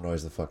 Smith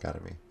annoys the fuck out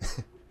of me.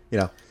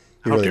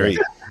 He How really dare does.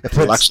 you? It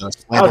Relax puts- on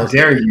us. How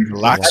dare you?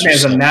 Relax That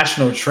man's a yourself.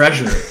 national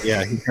treasure.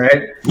 Yeah,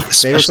 Right?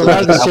 Maybe it's a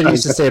lot of the shit he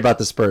used to say about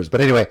the Spurs,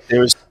 but anyway.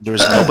 There's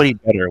nobody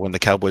better when the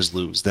Cowboys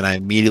lose than I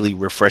immediately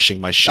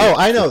refreshing my shit. Oh,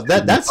 I know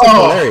that's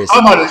Oh, hilarious.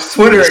 I'm on his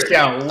Twitter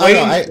account.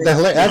 I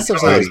know, that's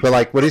stuff's hilarious. But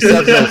like when he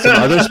said like, some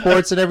other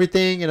sports and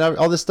everything and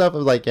all this stuff,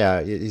 I'm like,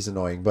 yeah, he's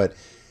annoying. But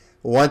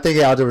one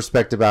thing I'll do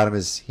respect about him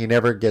is he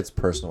never gets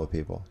personal with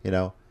people.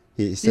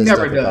 He says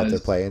never stuff about does. their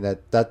play, and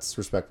that's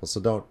respectful. So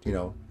don't, you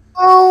know.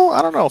 Oh,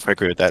 I don't know if I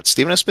agree with that.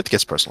 Stephen A. Smith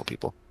gets personal,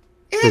 people.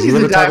 Does he he's a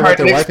ever talk about diehard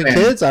their Knicks wife and fan.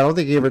 kids? I don't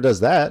think he ever does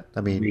that.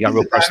 I mean, He got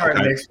real He's a diehard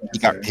personal. Knicks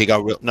fan, He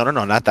got real. No,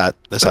 not that.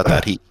 That's not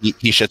that. He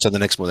shits on the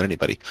Knicks more than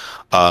anybody.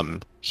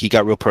 He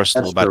got real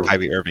personal That's about true.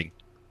 Kyrie Irving.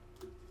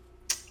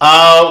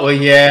 Oh well,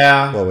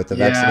 yeah. well, with the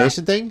Yeah.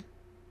 vaccination thing.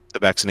 The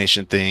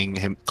vaccination thing,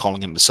 him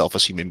calling him a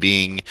selfish human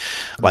being, I mean,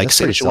 like that's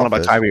say what pretty you want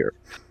about selfish.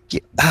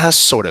 Kyrie. Yeah,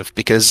 sort of,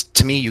 because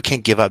to me, you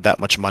can't give out that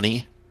much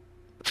money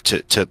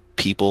to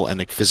people and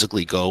like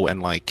physically go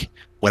and like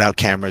without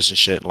cameras and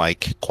shit,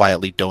 like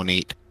quietly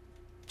donate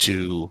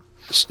to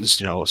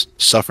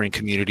suffering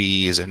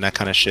communities and that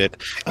kind of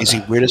shit. Is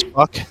he weird as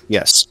fuck?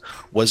 Yes.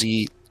 Was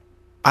he?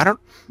 I don't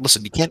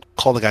listen. You can't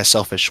call the guy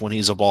selfish when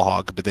he's a ball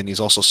hog, but then he's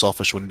also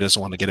selfish when he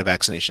doesn't want to get a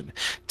vaccination.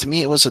 To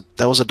me, that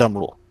was a dumb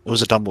rule. It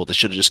was a dumb rule. They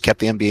should have just kept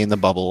the NBA in the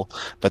bubble.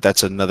 But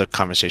that's another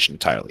conversation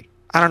entirely.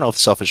 I don't know if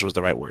selfish was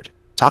the right word.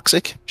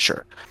 Toxic,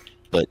 sure,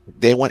 but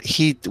he went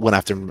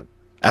after him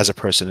as a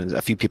person, and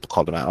a few people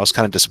called him out. I was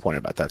kind of disappointed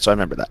about that, so I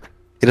remember that.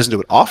 He doesn't do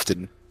it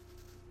often,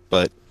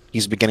 but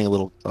he's been getting a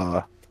little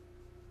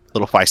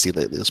feisty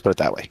lately. Let's put it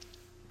that way.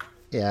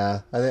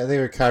 Yeah, I think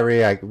with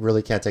Kyrie, I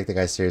really can't take the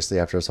guy seriously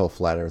after his whole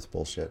flat Earth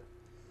bullshit.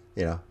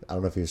 You know, I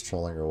don't know if he was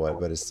trolling or what,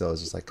 but it's still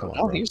just like, come on,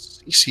 No, bro.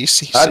 he's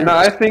No,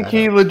 I think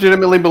he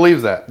legitimately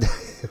believes that.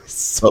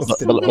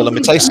 But let me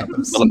tell you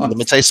something. Let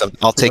me tell you something.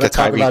 I'll take a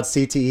talk Kyrie. about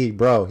CTE,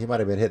 bro. He might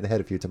have been hit in the head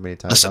a few too many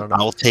times. Listen, I don't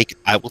know.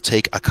 I will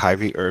take a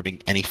Kyrie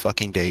Irving any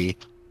fucking day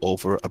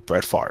over a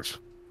Brett Favre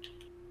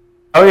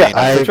Oh yeah,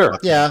 I- for sure.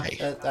 Yeah,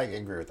 Hey. I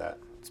agree with that.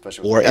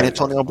 Especially or with an Kyrie.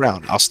 Antonio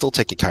Brown. I'll still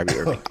take a Kyrie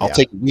Irving. I'll Yeah.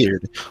 take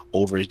weird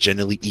over a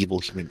genuinely evil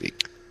human being.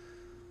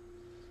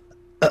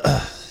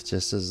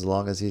 Just as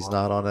long as he's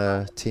not on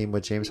a team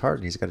with James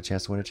Harden, he's got a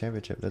chance to win a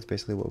championship. That's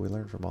basically what we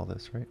learned from all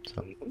this, right?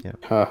 So, yeah.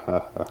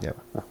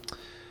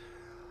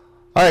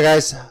 All right,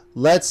 guys,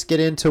 let's get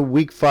into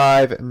week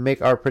 5 and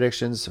make our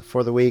predictions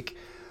for the week.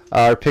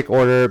 Our pick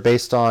order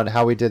based on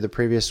how we did the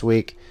previous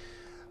week.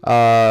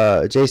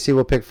 JC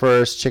will pick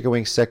first, Chicken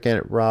Wing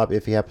second, Rob,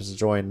 if he happens to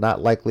join,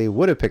 not likely,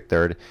 would have picked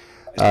third,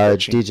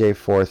 DJ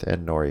fourth,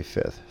 and Nori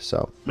fifth.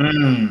 So,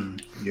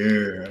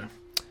 Yeah.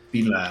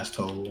 Be last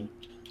hole.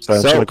 So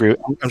I'm So-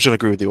 just gonna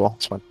agree with you all.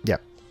 It's fine.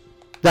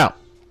 now,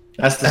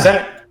 That's the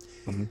set.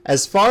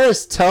 as far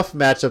as tough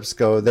matchups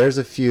go, there's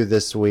a few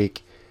this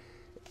week.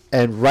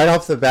 And right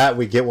off the bat,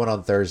 we get one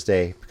on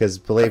Thursday because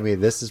believe me,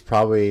 this is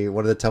probably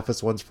one of the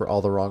toughest ones for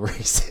all the wrong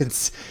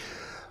reasons.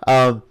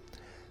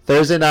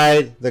 Thursday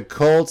night, the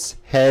Colts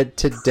head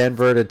to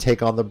Denver to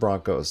take on the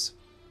Broncos.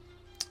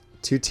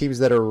 Two teams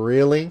that are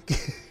reeling.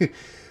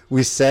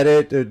 We said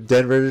it,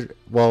 Denver.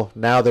 Well,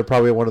 now they're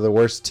probably one of the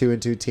worst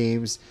 2-2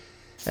 teams,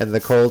 and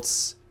the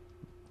Colts.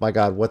 My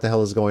God, what the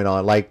hell is going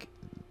on? Like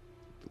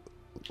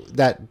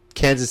that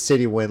Kansas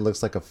City win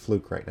looks like a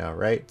fluke right now,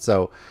 right?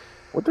 So.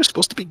 What, they're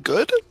supposed to be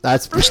good?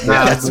 That's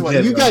Nah, that's we what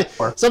did, you bro.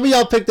 guys. Some of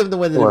y'all picked them to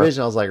win the Or-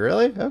 division. I was like,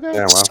 really? Okay.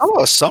 Yeah,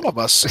 well. Some of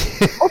us.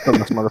 Most of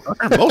us,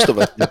 motherfucker. Most of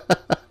us.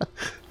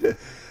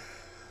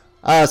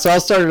 So I'll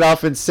start it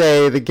off and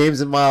say the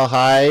game's in Mile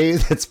High.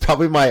 That's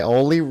probably my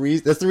only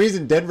reason. That's the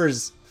reason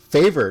Denver's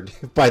favored.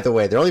 By the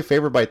way, they're only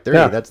favored by 30.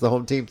 Yeah. That's the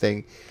home team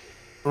thing.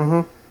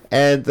 Mhm.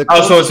 And the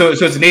Oh, Colts- so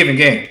it's an even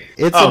game.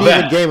 it's oh, an bet.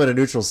 even game on a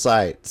neutral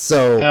site.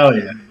 So, Hell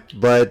yeah.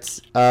 but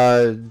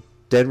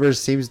Denver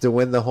seems to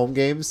win the home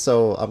games,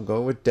 so I'm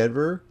going with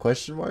Denver?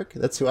 Question mark.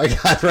 That's who I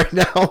got right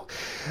now.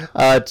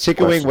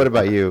 Chicken Wing. What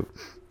about you?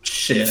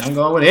 Shit, I'm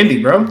going with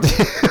Indy, bro.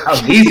 That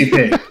was an easy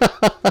pick.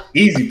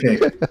 Easy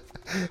pick.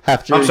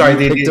 After I'm sorry,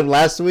 you the- picked him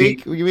last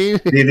week, you mean?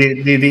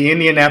 The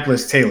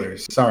Indianapolis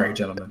Tailors. Sorry,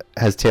 gentlemen.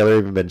 Has Taylor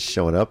even been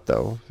showing up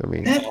though? I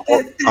mean, As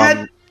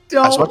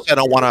much as I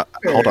don't want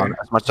to hold on.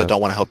 As much as I don't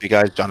want to help you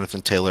guys,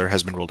 Jonathan Taylor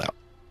has been ruled out.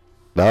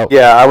 no.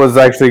 Yeah, I was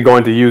actually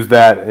going to use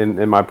that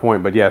in my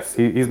point, but yes,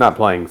 he's not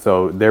playing.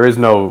 So there is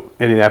no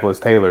Indianapolis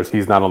Taylors.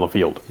 He's not on the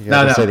field. You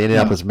gotta No, say no, the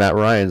Indianapolis Matt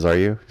Ryan's, are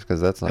you? Because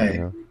that's not, Hey. you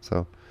know.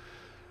 So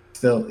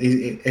Still,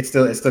 it's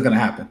still gonna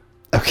happen.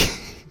 okay,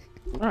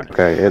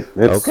 Okay, it's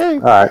Okay. All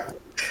right,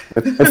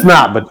 it's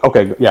not, but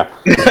okay, yeah.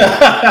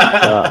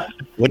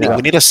 We Yeah.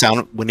 need a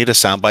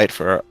sound bite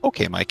for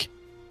okay, Mike.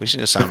 We should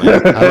need a sound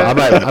bite. I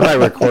might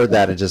record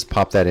that and just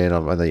pop that in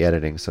on the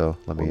editing. So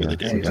let me Really see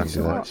do. if Hey, I can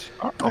so do that. much.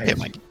 Okay,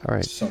 Mike. All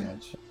right, So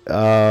much.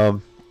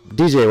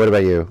 DJ, what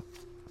about you?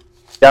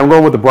 Yeah, I'm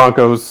going with the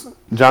Broncos.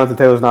 Jonathan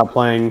Taylor's not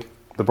playing.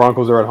 The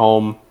Broncos are at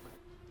home.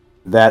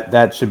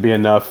 That should be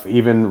enough.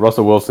 Even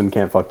Russell Wilson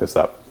can't fuck this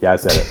up. Yeah, I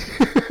said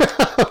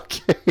it.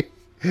 Okay,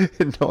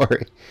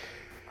 Nori.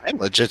 I'm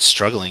legit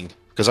struggling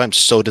because I'm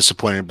so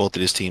disappointed in both of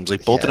these teams.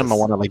 Like both of them, I Yes.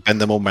 want to like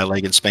bend them over my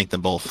leg and spank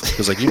them both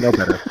because like you know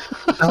better.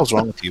 What the hell's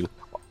wrong with you?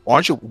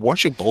 Weren't you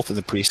both in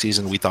the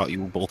preseason? We thought you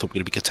both were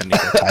going to be contending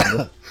for a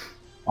title.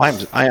 I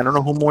don't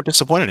know who I'm more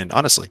disappointed in,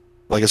 honestly.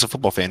 Like as a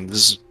football fan,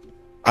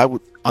 I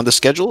would on the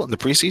schedule in the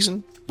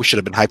preseason, we should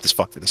have been hyped as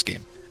fuck for this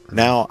game.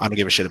 Now I don't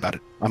give a shit about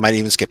it. I might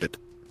even skip it.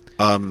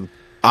 I'm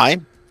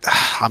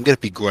gonna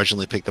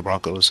begrudgingly pick the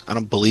Broncos. I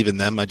don't believe in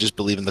them. I just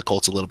believe in the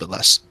Colts a little bit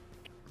less.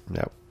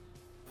 No.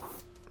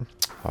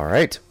 All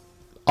right.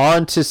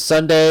 On to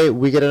Sunday.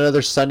 We get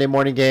another Sunday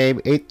morning game,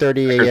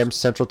 8:30 a.m.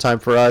 Central Time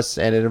for us,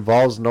 and it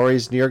involves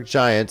Nori's New York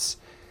Giants.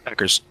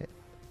 Packers.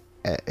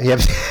 Taking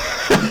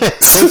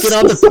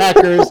on the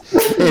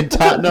Packers in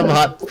Tottenham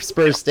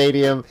Hotspur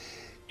Stadium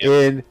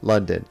in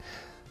London.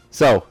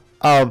 So,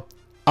 I'm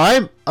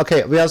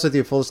okay. I'll be honest with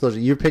you. Full disclosure,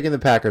 you're picking the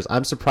Packers.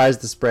 I'm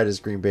surprised the spread is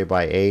Green Bay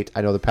by 8.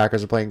 I know the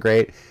Packers are playing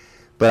great,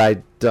 but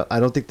I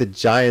don't think the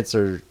Giants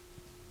are,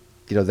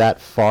 that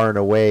far and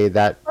away.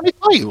 That Let me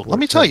tell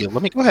you.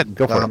 Let me go ahead.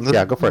 Go for it.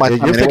 Yeah, go for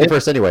it. You're picking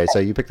first anyway, so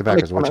you pick the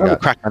Packers. What you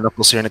got? Crack my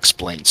knuckles here and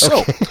explain.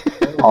 So,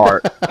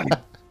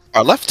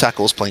 our left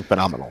tackle is playing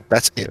phenomenal.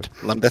 That's it.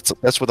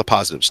 That's where the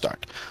positives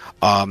start.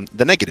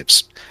 The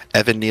negatives.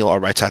 Evan Neal, our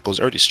right tackle, is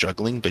already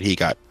struggling, but he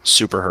got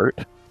super hurt.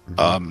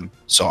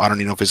 So I don't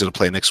even know if he's going to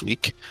play next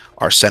week.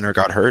 Our center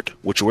got hurt,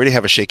 which we already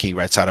have a shaky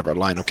right side of our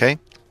line. Okay.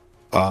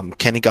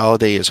 Kenny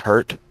Galladay is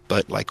hurt,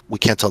 but we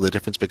can't tell the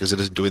difference because it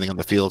doesn't do anything on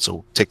the field.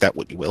 So take that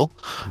what you will.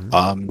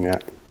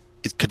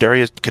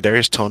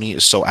 Kadarius Toney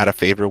is so out of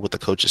favor with the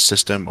coach's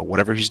system or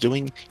whatever he's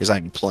doing. He's not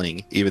even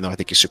playing, even though I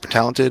think he's super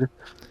talented.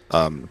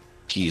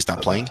 He's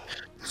not playing.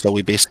 So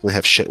we basically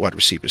have shit wide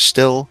receivers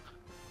still.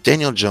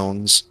 Daniel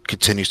Jones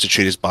continues to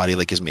treat his body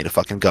like he's made of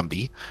fucking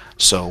Gumby.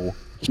 So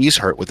he's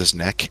hurt with his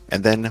neck.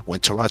 And then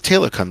when Tyrod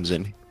Taylor comes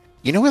in,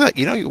 we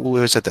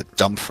always had that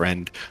dumb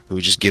friend who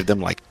would just give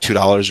them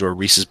 $2 or a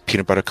Reese's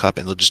peanut butter cup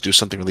and they'll just do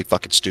something really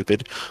fucking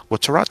stupid. Well,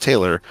 Tyrod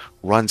Taylor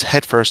runs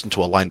headfirst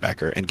into a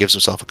linebacker and gives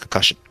himself a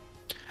concussion.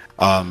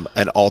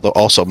 And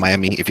also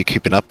Miami, if you're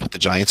keeping up, the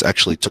Giants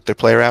actually took their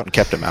player out and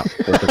kept him out.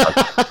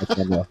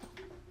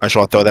 I just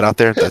want to throw that out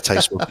there. That's how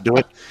you're supposed to do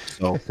it.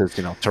 So, because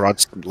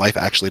Tyrod's life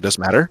actually does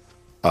matter.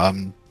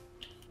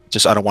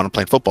 Just I don't want him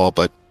playing football,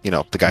 but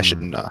the guy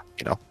shouldn't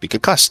be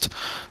concussed.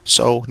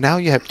 So now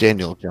you have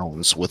Daniel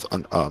Jones with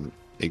a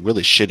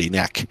really shitty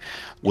neck,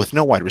 with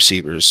no wide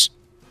receivers,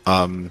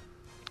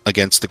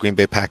 against the Green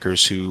Bay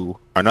Packers, who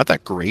are not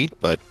that great,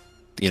 but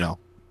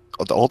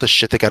all the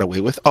shit they got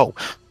away with. Oh,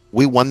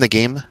 we won the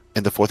game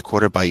in the fourth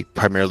quarter by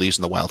primarily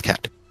using the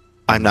Wildcat.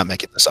 I'm not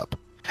making this up.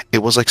 It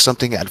was like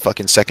something at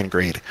fucking second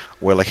grade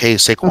where hey,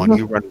 Saquon,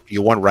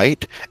 you run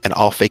right and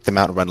I'll fake them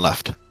out and run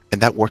left.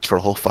 And that worked for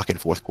a whole fucking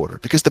fourth quarter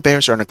because the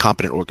Bears are an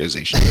incompetent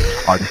organization.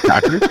 Are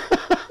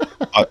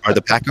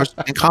the Packers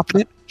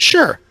incompetent?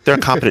 Sure. They're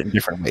incompetent in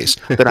different ways.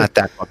 They're not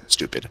that fucking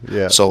stupid.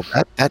 Yeah. So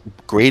that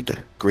grade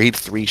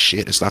 3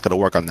 shit is not going to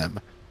work on them.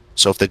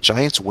 So if the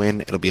Giants win,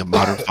 it'll be a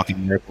modern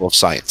fucking miracle of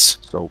science.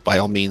 So by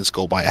all means,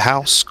 go buy a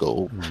house,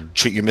 go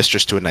treat your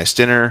mistress to a nice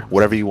dinner,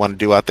 whatever you want to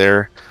do out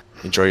there.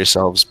 Enjoy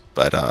yourselves,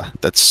 but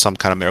that's some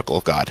kind of miracle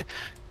of God.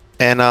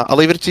 And I'll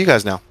leave it to you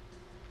guys now.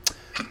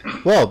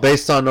 Well,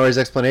 based on Nori's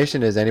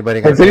explanation, is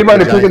anybody picking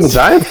the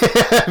Giants?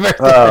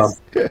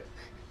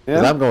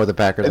 Yeah. I'm going with the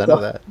Packers. I know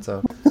that.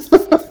 So,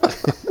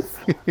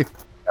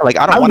 I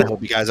don't want to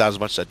help you guys out as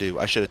much as I do.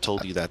 I should have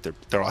told you that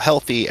they're all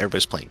healthy.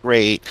 Everybody's playing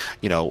great.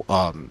 I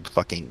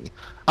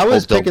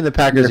was picking the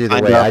Packers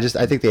either way. I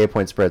think the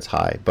 8-point spread's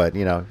high, but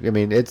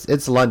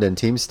it's London.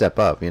 Teams step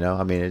up. It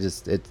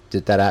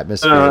did that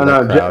atmosphere.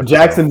 No. Crowd,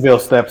 Jacksonville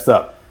steps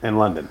up in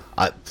London.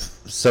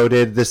 So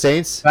did the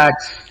Saints.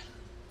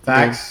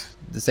 Facts.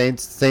 The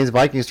Saints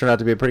Vikings turned out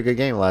to be a pretty good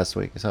game last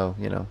week. So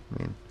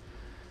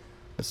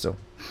but still.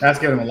 That's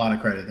giving him a lot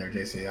of credit there,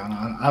 JC.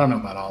 I don't know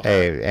about all that.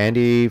 Hey,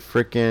 Andy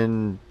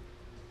freaking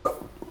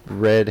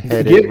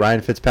red-headed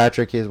Ryan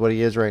Fitzpatrick is what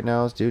he is right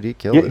now. Dude, he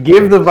killed it.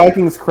 Give the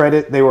Vikings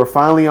credit. They were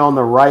finally on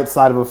the right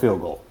side of a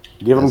field goal.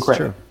 Give them credit.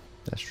 True.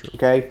 That's true.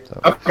 Okay?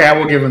 Okay, I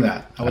will give him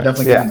that. I will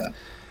definitely give him that.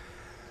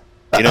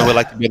 You know who would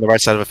like to be on the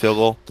right side of a field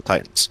goal? The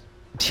Titans.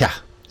 Yeah.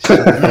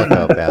 Shut the fuck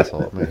up,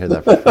 asshole. I'm going to hear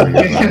that for 4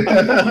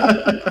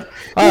 years.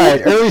 All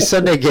right, early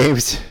Sunday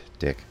games.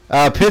 Dick.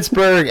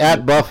 Pittsburgh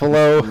at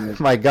Buffalo.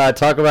 My God,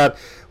 talk about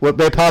what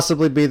may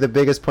possibly be the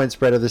biggest point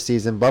spread of the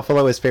season.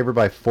 Buffalo is favored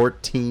by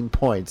 14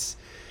 points.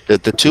 The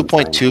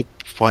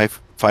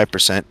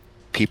 2.25%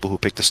 people who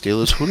pick the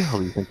Steelers, who the hell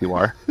do you think you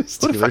are?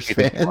 Steelers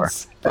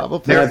fans?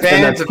 Probably. They're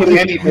fans of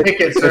Kenny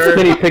Pickett, sir. It's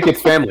Kenny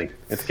Pickett's family.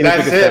 That's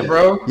it,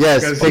 bro.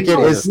 Yes, Pickett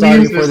is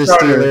starting for the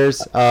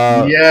Steelers.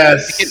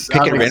 Yes.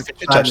 Pickett ran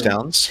 50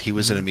 touchdowns. He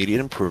was an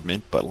immediate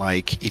improvement, but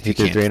if you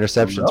can't 3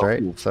 interceptions,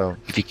 right? So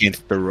if you can't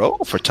throw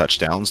for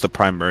touchdowns, the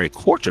primary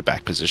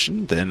quarterback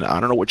position, then I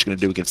don't know what you're going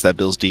to do against that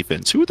Bills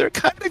defense, who they're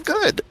kind of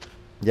good.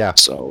 Yeah.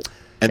 So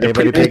and they're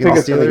pretty big. big.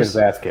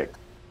 Steelers ass kicked.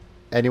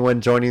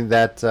 Anyone joining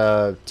that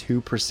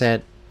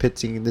 2%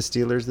 pitching the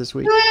Steelers this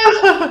week?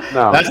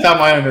 No. That's not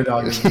my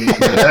underdog this week.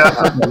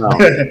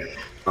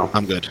 No.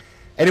 I'm good.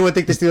 Anyone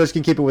think the Steelers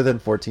can keep it within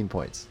 14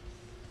 points?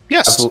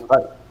 Yes.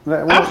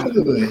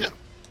 Absolutely. All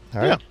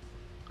right. Yeah.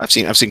 I've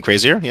seen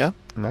crazier. Yeah.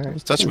 All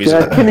right. That's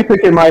reasonable. Kenny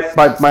Pickett might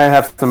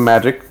have some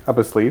magic up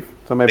his sleeve.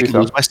 So maybe They could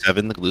lose by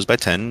 7. They could lose by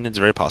 10. It's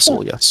very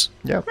possible. Yes.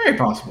 Yeah. Very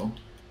possible.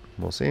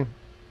 We'll see.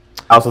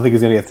 I also think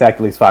he's going to get sacked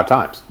at least 5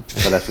 times.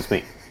 But that's just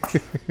me.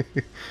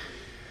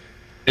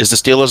 Is the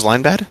Steelers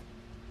line bad?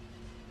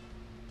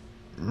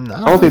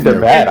 I don't think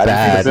they're bad. I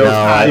just think the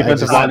Bills'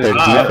 defensive line their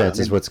is defense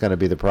is what's going to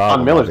be the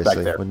problem, Miller's back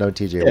obviously, there. with no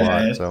TJ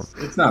Yeah, Watt.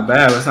 So it's not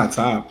bad, but it's not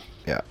top.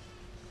 yeah.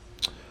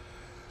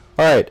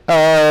 All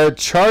right,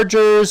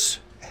 Chargers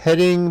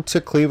heading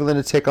to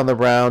Cleveland to take on the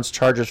Browns.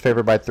 Chargers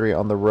favored by 3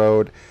 on the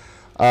road.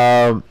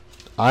 I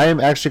am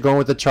actually going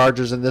with the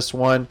Chargers in this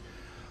one.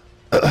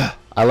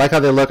 I like how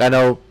they look. I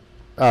know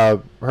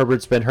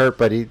Herbert's been hurt,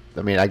 but I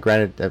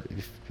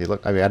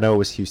know it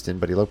was Houston,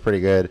 but he looked pretty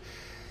good.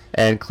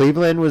 And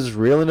Cleveland was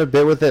reeling a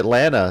bit with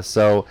Atlanta,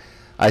 so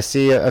I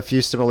see a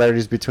few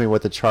similarities between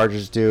what the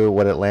Chargers do,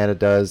 what Atlanta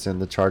does,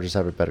 and the Chargers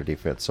have a better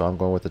defense. So I'm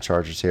going with the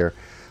Chargers here.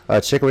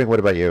 Chicken Wing, what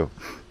about you?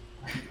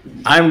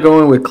 I'm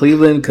going with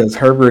Cleveland because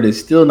Herbert is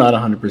still not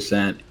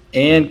 100%,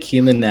 and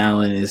Keenan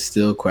Allen is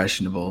still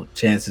questionable.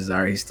 Chances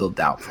are he's still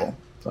doubtful.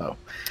 So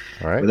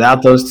All right.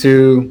 without those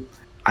two,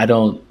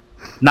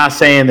 not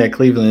saying that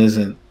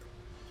Cleveland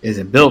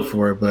isn't built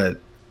for it, but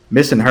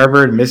missing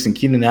Herbert, missing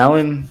Keenan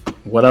Allen,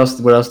 what else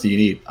do you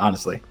need,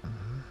 honestly?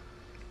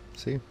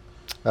 See?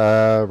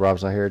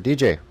 Rob's not here.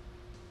 DJ.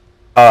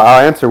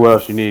 I'll answer what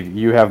else you need.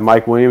 You have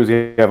Mike Williams,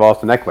 you have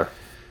Austin Eckler.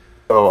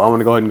 So I'm going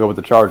to go ahead and go with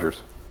the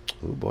Chargers.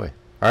 Oh, boy.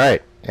 All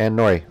right. And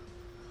Nori.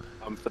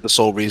 For the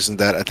sole reason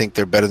that I think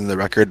they're better than the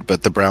record,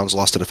 but the Browns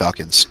lost to the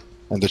Falcons.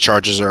 And the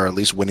Chargers are at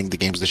least winning the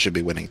games they should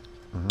be winning.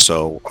 Mm-hmm.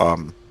 So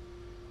I'm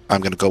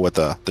going to go with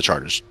the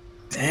Chargers.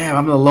 Damn,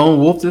 I'm the lone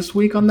wolf this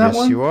week on that Yes,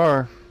 one. you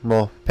are.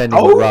 Well, pending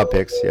what Rob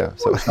picks, yeah.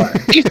 So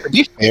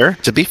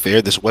To be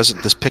fair,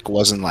 this pick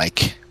wasn't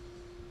like.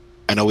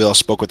 I know we all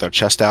spoke with our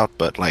chest out,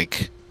 but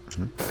like,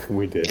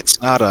 We did.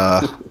 it's not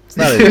a. it's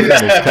not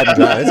a cut and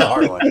dry. It's a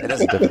hard one. It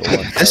is a difficult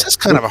one. This is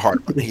kind of a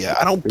hard one. Yeah,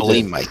 I don't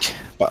blame Mike,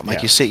 but Mike,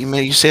 Yeah.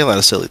 you say a lot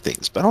of silly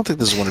things, but I don't think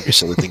this is one of your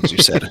silly things you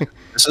said.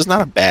 This is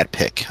not a bad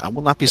pick. I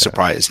will not be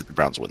surprised if the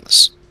Browns win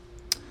this.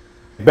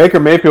 If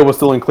Baker Mayfield was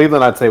still in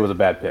Cleveland, I'd say it was a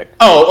bad pick.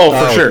 Oh,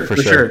 for for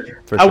sure.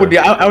 sure. For I would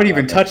sure. I would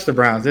even touch the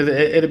Browns.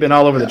 It'd have been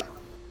all over the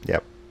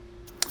Yep.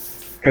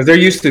 because they're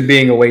used to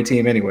being a away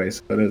team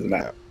anyways. So it doesn't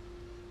matter.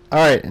 All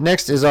right.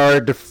 Next is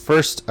the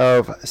first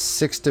of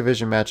 6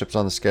 division matchups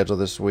on the schedule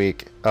this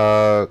week.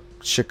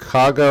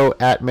 Chicago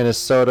at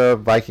Minnesota.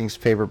 Vikings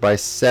favored by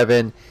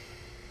 7.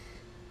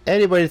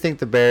 Anybody think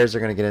the Bears are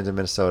going to get into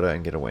Minnesota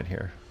and get a win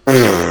here?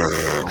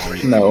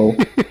 No,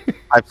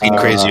 I've seen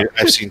crazier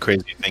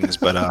things,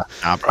 but nah,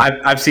 bro.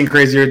 I've seen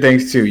crazier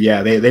things too.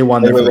 Yeah, they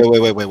won their Wait.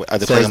 Are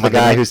they playing Says on the Monday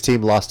guy night? whose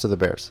team lost to the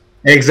Bears.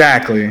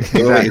 exactly.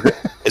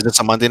 Is this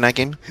a Monday night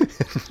game?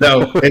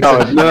 No,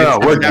 No,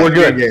 we're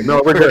good. Game.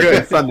 No, we're good.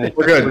 It's Sunday.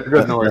 We're good. We're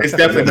good. No worries. It's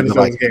definitely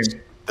Minnesota's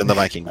game. Then the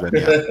Vikings win.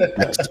 Yeah.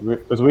 Next.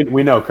 Because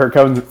we know Kirk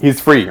Cousins, he's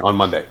free on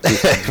Monday.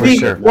 For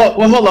sure. Well,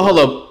 hold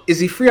up. Is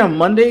he free on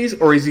Mondays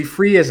or is he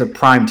free as a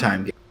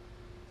primetime game?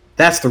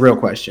 That's the real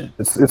question.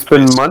 It's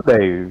been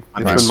Monday. It's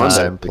Prime been Monday.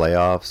 time,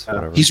 playoffs,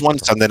 whatever. He's won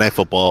Sunday Night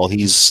Football.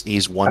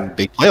 He's won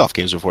big playoff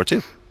games before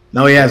too.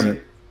 No, he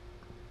hasn't.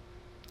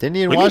 Didn't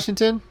he in Really?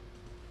 Washington?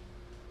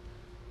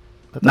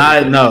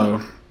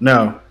 No.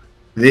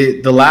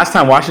 The last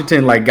time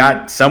Washington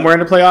got somewhere in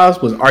the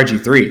playoffs was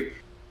RG3.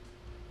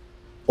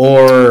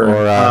 Or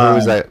Who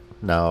was that?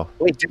 No.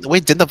 Wait,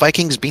 didn't the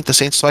Vikings beat the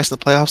Saints twice in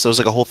the playoffs? There was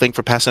like a whole thing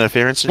for pass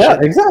interference and Yeah,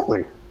 shit.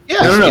 exactly.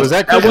 Yeah, No. Was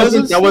that Kirk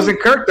Cousins? That wasn't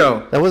Kirk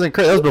though. That wasn't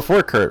Kurt. That was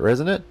before Kurt,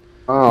 wasn't it?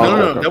 Oh, No.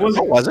 okay. That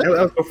wasn't. was it? That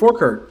was before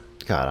Kirk.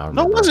 God, I don't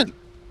No, it remember. wasn't.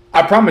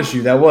 I promise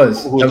you, that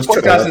was. Who That was was the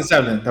quarterback?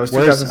 2007. That was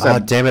Where's,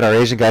 2007. damn it, our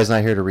Asian guy's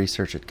not here to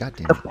research it. God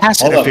damn The it.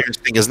 pass Hold up. interference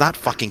thing is not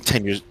fucking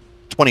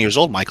 20 years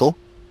old, Michael.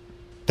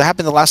 That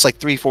happened the last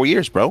 3-4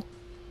 years, bro.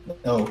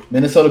 No,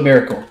 Minnesota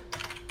Miracle. All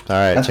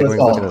right, That's Chick what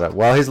Wing's it's looking called. it up.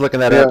 While he's looking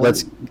that Yeah. up,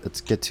 let's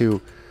get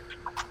to.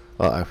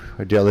 Well,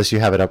 unless you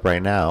have it up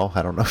right now,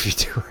 I don't know if you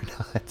do or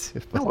not.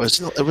 No,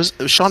 it was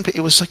Sean.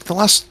 It was like the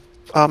last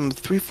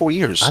 3-4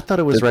 years. I thought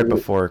it was right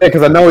before. Yeah,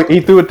 because I know he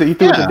threw it to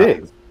Yeah.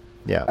 Diggs.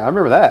 Yeah. I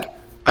remember that.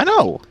 I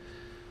know.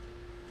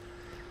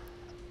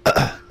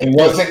 It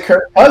wasn't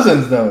Kirk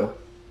Cousins though.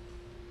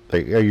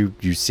 Like, are you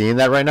seeing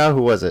that right now?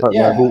 Who was it?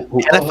 Yeah. Who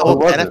was it?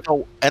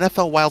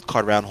 NFL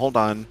wildcard round. Hold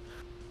on,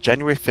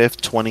 January 5th,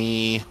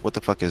 20. What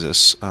the fuck is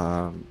this? Did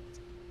I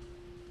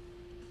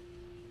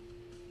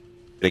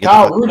get the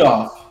Kyle fuck-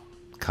 Rudolph.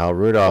 Kyle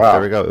Rudolph. Wow.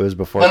 There we go. It was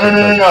before. No.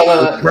 Kirk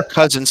Cousins. Kirk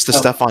Cousins to No.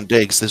 Stephon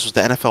Diggs. This was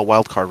the NFL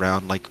wildcard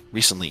round,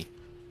 recently.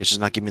 It's just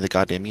not giving me the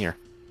goddamn year.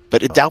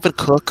 But Dalvin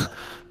Cook,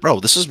 bro,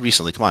 this is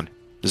recently. Come on,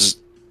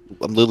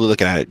 I'm literally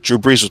looking at it. Drew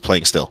Brees was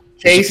playing still.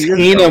 Chase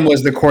Keenum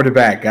was the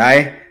quarterback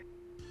guy.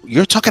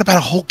 You're talking about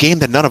a whole game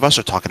that none of us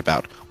are talking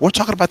about. We're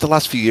talking about the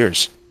last few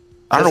years.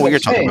 I don't know what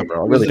you're talking about,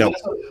 bro. I really don't.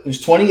 It was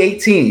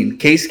 2018.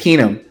 Case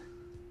Keenum.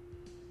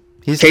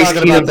 He's Case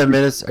talking about Keenum- the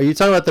Minnesota. Are you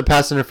talking about the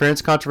pass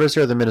interference controversy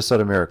or the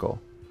Minnesota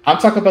Miracle? I'm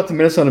talking about the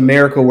Minnesota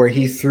Miracle where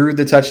he threw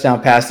the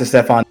touchdown pass to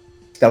Stephon.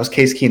 That was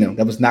Case Keenum.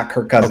 That was not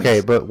Kirk Cousins. Okay,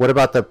 but what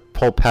about the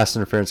whole pass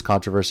interference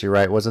controversy?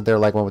 Right? Wasn't there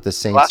one with the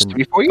Saints Last and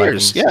 3-4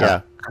 years, Vikings?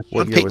 yeah.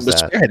 What Sean year Payton was was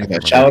that? spearheading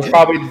that shit. That was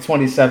probably the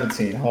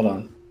 2017. Hold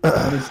on.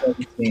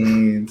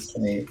 2017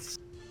 Saints.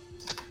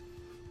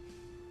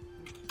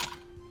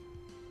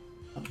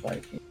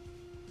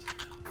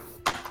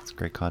 It's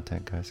great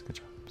content, guys. Good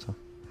job. So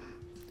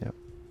Yep.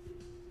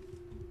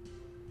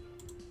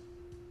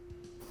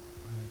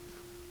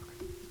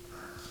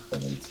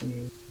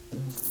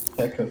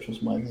 Head coach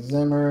was Mike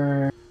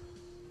Zimmer.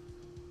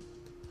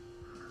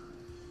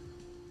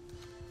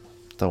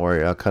 Don't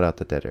worry, I'll cut out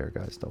the dead air,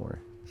 guys. Don't worry.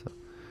 So.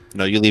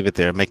 No, you leave it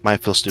there. Make mine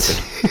feel stupid.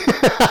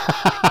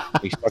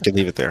 You fucking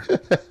leave it there.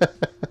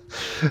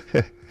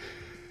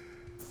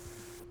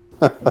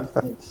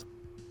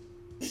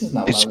 This is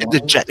not It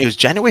what I was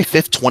January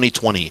 5th,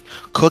 2020.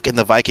 Cook and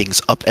the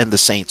Vikings upend the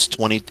Saints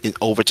 20 in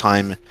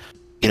overtime.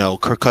 You know,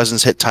 Kirk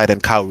Cousins hit tight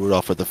end Kyle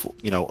Rudolph for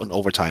in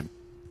overtime.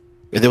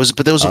 And there was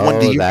one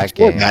the year that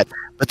before game. that.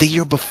 But the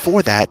year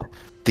before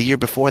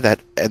that,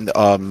 and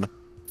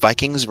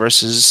Vikings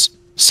versus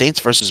Saints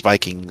versus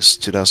Vikings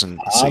 2000.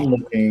 I'm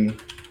looking.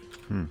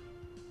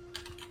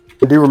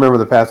 I do remember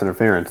the pass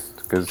interference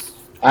because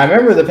I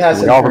remember the pass.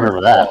 we all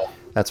remember that.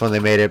 That's when they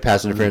made it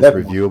pass interference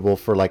Definitely. reviewable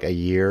for like a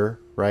year,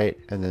 right?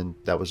 And then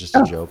that was just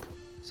a joke.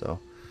 So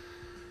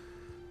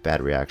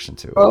bad reaction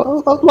to it.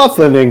 Well, lots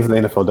of the things the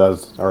NFL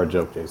does are a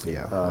joke, JC.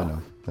 Yeah, I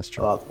know. That's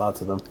true.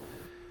 Lots of them.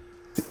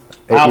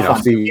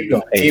 Keep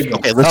going.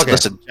 Okay,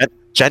 listen.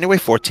 January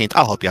 14th.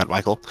 I'll help you out,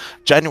 Michael.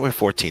 January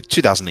 14th,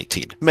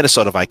 2018.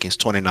 Minnesota Vikings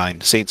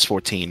 29, Saints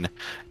 14.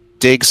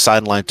 Diggs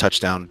sideline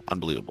touchdown,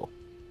 unbelievable.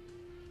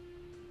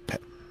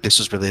 This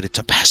was related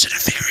to pass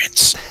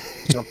interference.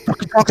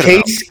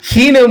 Case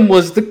Keenum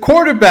was the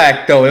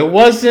quarterback, though. It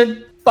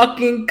wasn't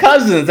fucking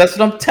Cousins. That's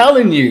what I'm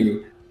telling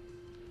you.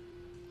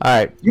 All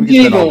right. You we can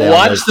spend all even day on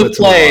watch this. the Let's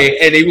move play,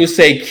 and it will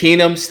say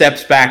Keenum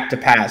steps back to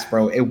pass,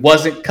 bro. It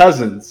wasn't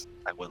Cousins.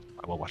 I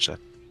will watch that.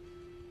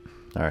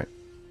 on. All right.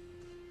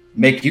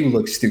 Make you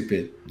look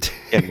stupid.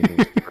 Yeah,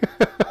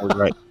 I was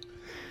right.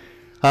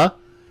 Huh?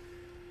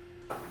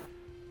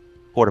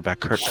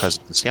 Quarterback Kirk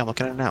Cousins. Yeah, I'm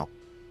looking at it now.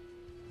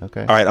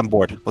 Okay. All right, I'm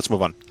bored. Let's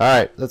move on. All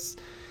right. Let's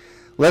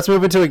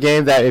move into a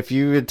game that if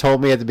you had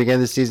told me at the beginning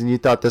of the season you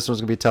thought this one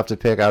was going to be tough to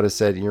pick, I would have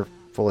said you're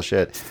full of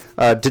shit.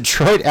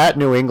 Detroit at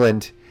New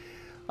England.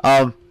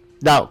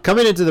 Now,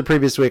 coming into the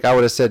previous week, I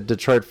would have said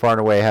Detroit far and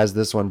away has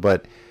this one,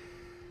 but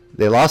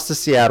they lost to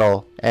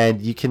Seattle,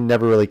 and you can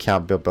never really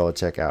count Bill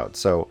Belichick out.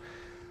 So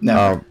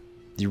No.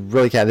 you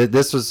really can't.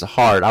 This was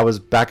hard. I was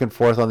back and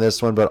forth on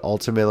this one, but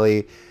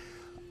ultimately,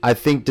 I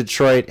think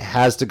Detroit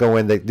has to go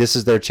in. This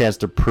is their chance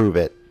to prove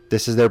it.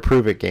 This is their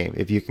prove it game.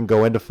 If you can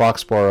go into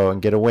Foxborough and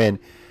get a win,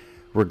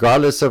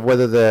 regardless of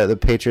whether the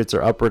Patriots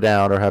are up or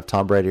down or have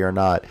Tom Brady or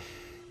not,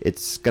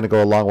 it's going to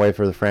go a long way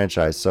for the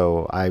franchise.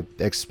 So I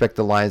expect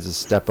the Lions to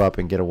step up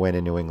and get a win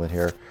in New England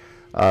here.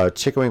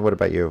 Chicken Wing, what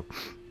about you?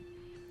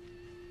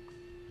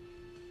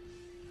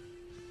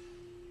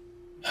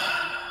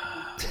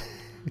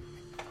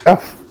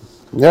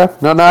 Yeah.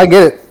 No, I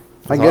get it.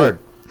 I It's get hard.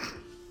 it.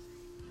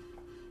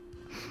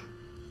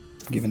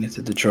 Giving it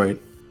to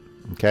Detroit.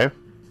 Okay.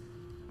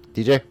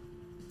 DJ?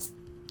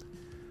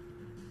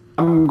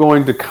 I'm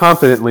going to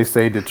confidently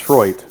say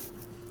Detroit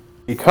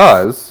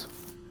because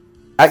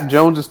Mac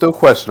Jones is still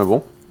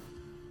questionable.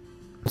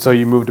 So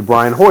you move to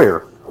Brian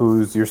Hoyer,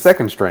 who's your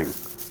second string.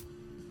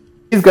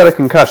 He's got a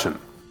concussion.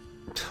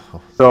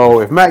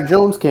 So if Mac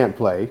Jones can't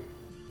play,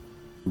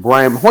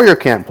 Brian Hoyer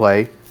can't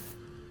play,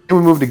 then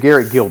we move to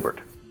Garrett Gilbert.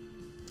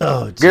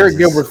 Oh, Garrett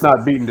Gilbert's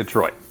not beating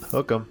Detroit,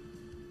 Hook 'em.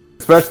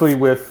 especially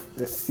with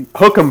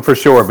hook 'em for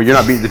sure, but you're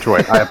not beating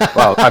Detroit. I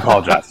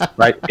apologize.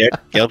 Right?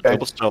 Gail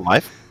Gilbert's still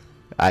alive?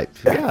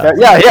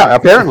 Yeah.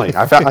 Apparently,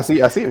 I see.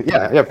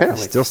 Yeah.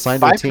 Apparently, Still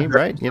signed to a team,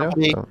 right? You know?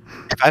 So-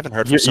 If I haven't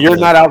heard from you're somebody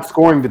not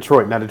outscoring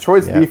Detroit. Now,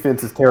 Detroit's Yeah.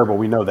 defense is terrible.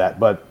 We know that,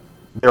 but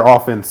their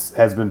offense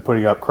has been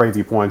putting up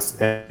crazy points,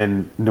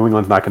 and New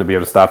England's not going to be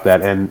able to stop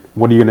that. And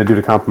what are you going to do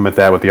to complement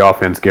that with the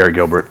offense, Garrett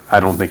Gilbert? I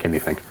don't think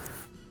anything.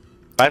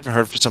 if I haven't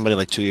heard from somebody in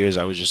like 2 years,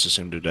 I was just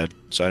assumed they're dead.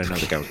 So I didn't know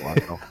the guy was alive.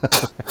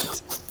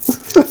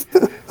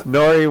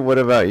 Nori, what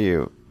about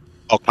you?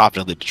 Oh,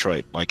 confidently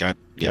Detroit. Like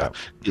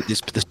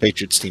this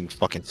Patriots team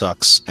fucking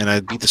sucks. And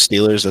I beat the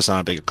Steelers. That's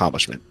not a big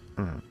accomplishment.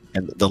 Mhm.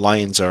 And the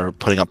Lions are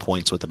putting up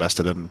points with the best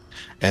of them,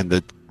 and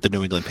the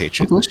New England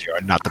Patriots this year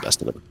are not the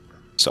best of them.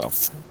 So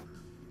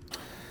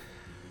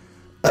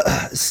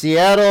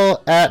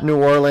Seattle at New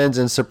Orleans,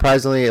 and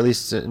surprisingly, at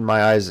least in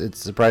my eyes, it's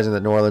surprising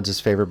that New Orleans is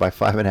favored by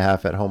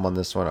 5.5 at home on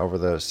this one over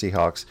the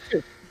Seahawks.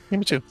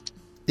 me too.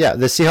 Yeah,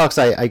 the Seahawks,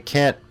 I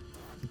can't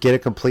get a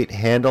complete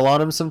handle on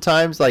them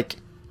sometimes. Like,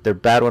 they're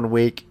bad one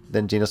week,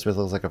 then Geno Smith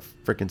looks like a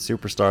freaking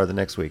superstar the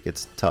next week.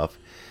 It's tough.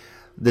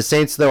 The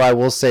Saints, though, I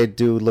will say,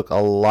 do look a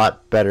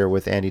lot better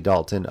with Andy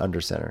Dalton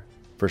under center,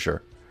 for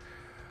sure.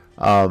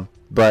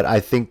 But I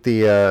think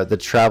the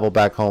travel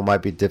back home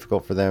might be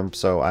difficult for them,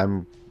 so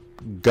I'm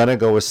gonna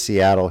go with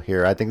Seattle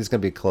here. I think it's gonna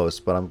be close,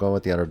 but I'm going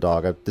with the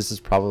underdog. This is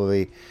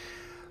probably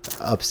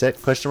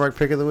upset question mark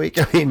pick of the week.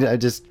 I mean,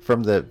 just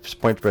from the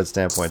point spread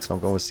standpoint, so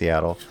I'm going with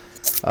Seattle.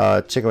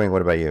 Chicken Wing,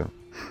 what about you?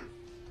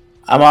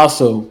 I'm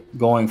also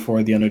going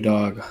for the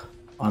underdog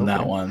on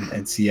that one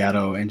in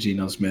Seattle and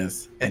Geno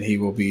Smith, and he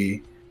will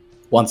be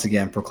once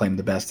again proclaimed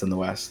the best in the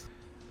West.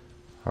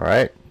 All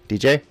right,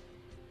 DJ.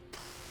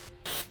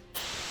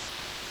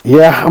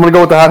 Yeah, I'm going to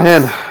go with the hot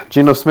hand.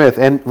 Geno Smith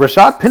and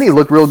Rashad Penny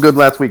looked real good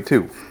last week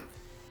too.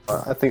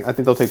 I think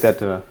they'll take that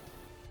to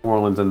New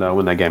Orleans and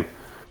win that game.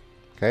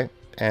 Okay,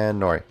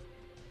 and Nori.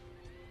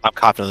 I'm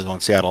confidently going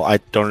Seattle. I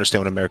don't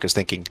understand what America's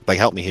thinking. Like,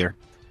 help me here.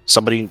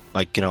 Somebody,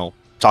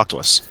 talk to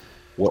us.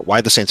 Why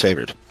are the Saints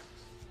favored?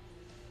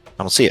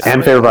 I don't see it.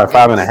 And favored by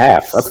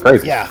 5.5. That's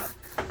crazy. Yeah.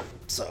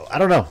 So I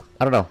don't know.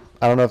 I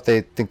don't know if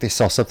they think they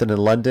saw something in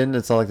London.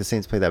 It's not like the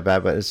Saints play that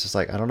bad, but it's just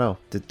like I don't know.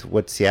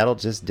 What Seattle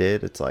just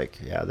did, it's like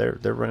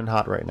they're running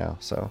hot right now.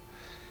 So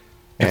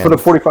and for the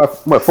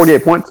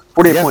 48 points?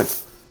 48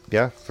 points.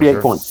 Yeah,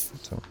 48 points.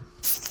 So.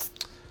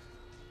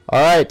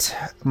 All right,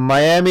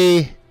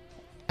 Miami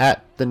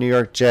at the New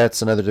York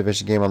Jets, another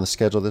division game on the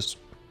schedule this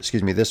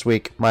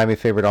week. Miami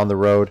favored on the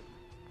road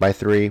by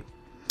 3.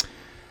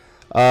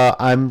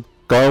 I'm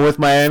going with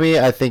Miami.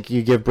 I think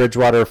you give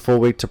Bridgewater a full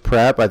week to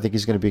prep. I think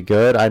he's going to be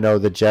good. I know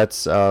the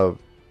Jets are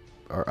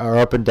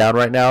up and down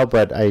right now,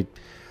 but I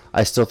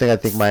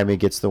think Miami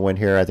gets the win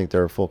here. I think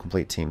they're a full,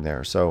 complete team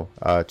there. So,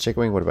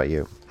 Chicken Wing, what about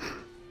you?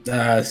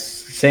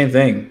 Same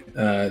thing.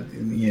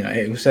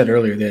 It was said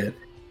earlier that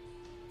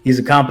he's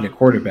a competent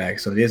quarterback,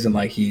 so it isn't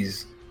like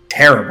he's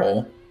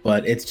terrible,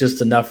 but it's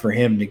just enough for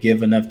him to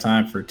give enough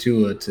time for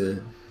Tua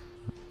to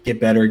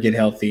get better, get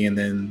healthy, and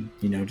then,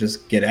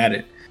 just get at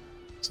it.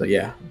 So,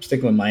 yeah, I'm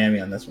sticking with Miami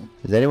on this one.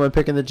 Is anyone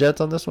picking the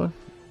Jets on this one?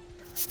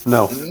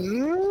 No.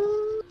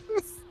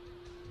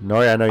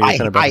 Nori, I know you're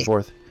kind of back and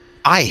forth.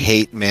 I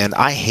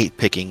hate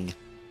picking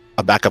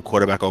a backup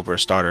quarterback over a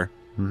starter.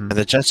 Mm-hmm. And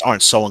the Jets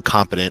aren't so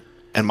incompetent,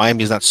 and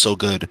Miami's not so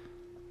good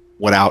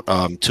without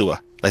Tua.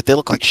 Like, they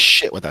look like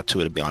shit without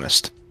Tua, to be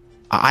honest.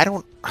 I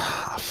don't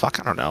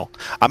know.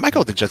 I might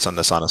go with the Jets on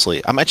this,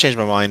 honestly. I might change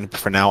my mind,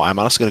 but for now, I'm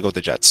honestly going to go with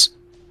the Jets.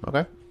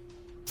 Okay.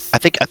 I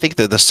think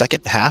the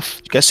second half.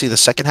 You guys see the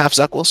second half,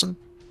 Zach Wilson?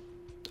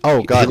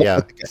 Oh God,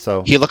 yeah.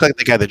 So he looked like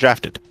the guy they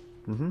drafted.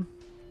 Mm-hmm.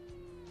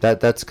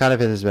 That's kind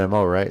of in his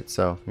MO, right?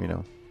 So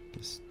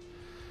just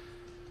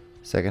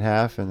second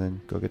half and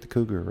then go get the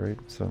Cougar, right?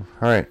 So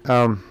all right.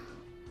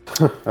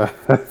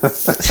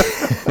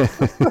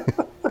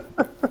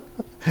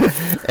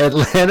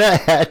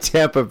 Atlanta at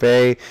Tampa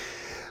Bay.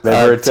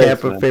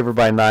 Tampa favored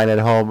by 9 at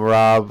home.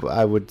 Rob,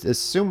 I would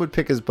assume, would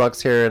pick his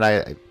Bucks here,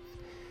 and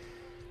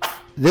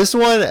this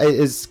one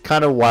is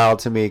kind of wild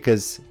to me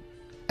because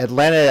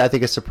Atlanta, I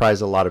think, has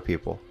surprised a lot of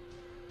people.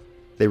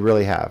 They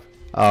really have.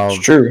 It's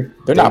true.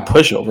 They're not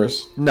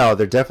pushovers. No,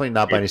 they're definitely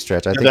not by any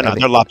stretch. They're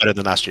a lot better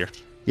than last year.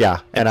 Yeah,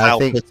 and I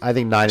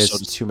think 9 is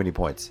too many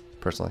points,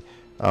 personally.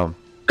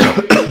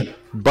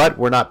 But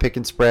we're not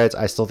picking spreads.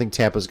 I still think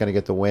Tampa's going to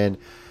get the win,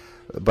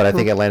 but I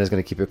think Atlanta's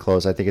going to keep it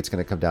close. I think it's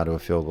going to come down to a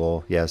field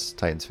goal. Yes,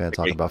 Titans fan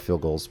talking about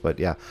field goals, but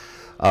yeah.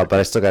 But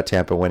I still got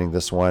Tampa winning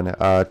this one.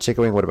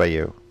 Chicken Wing, what about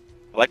you?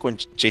 I like when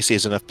JC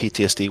has enough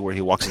PTSD where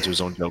he walks into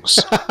his own jokes.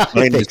 I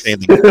don't even say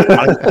anything.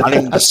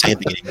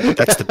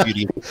 That's the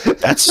beauty.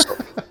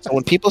 So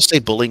when people say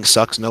bullying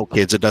sucks, no,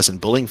 kids, it doesn't.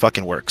 Bullying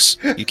fucking works.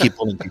 You keep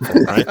bullying people,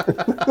 all right?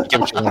 You get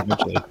what you want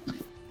eventually.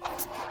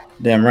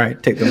 Damn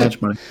right. Take the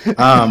lunch money.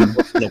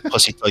 No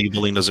pussy tell you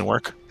bullying doesn't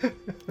work.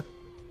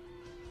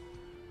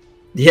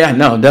 Yeah,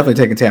 no, definitely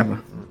taking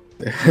Tampa.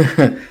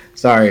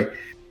 Sorry.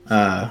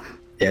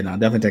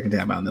 Definitely taking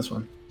Tampa on this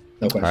one.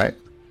 No question. All right.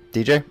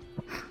 DJ?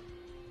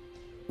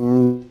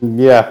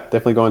 Yeah,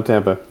 definitely going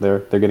Tampa. They're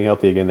getting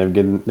healthy again. They're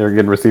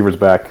getting receivers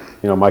back.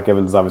 Mike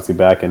Evans is obviously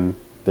back, and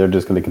they're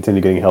just going to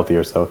continue getting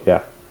healthier. So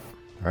yeah.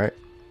 All right,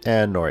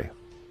 and Nori.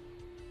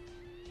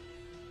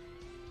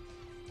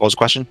 What was the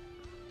question?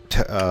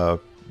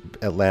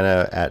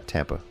 Atlanta at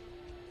Tampa.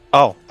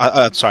 Oh,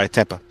 sorry,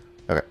 Tampa.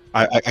 Okay.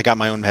 I got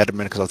my own head a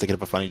minute because I was thinking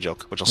of a funny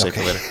joke, which I'll save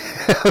for later.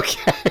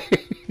 Okay.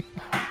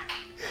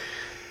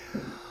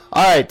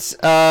 All right,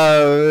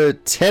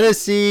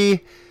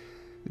 Tennessee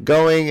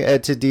going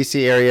to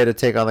DC area to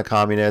take on the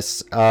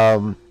Communists. I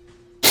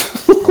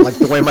like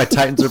the way my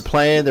Titans are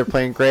playing. They're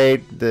playing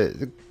great.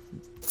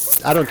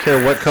 I don't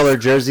care what color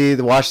jersey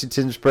the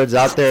Washington spreads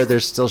out there. They're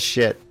still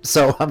shit.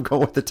 So I'm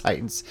going with the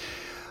Titans.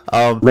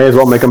 May as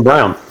well make them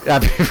brown.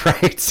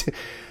 Right.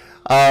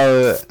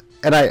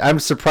 And I'm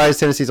surprised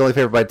Tennessee's only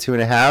favored by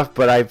 2.5,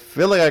 but I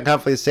feel like I can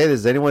confidently say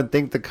this. Does anyone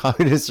think the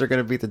Communists are going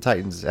to beat the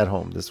Titans at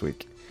home this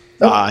week?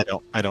 I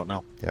don't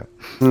know. Yeah.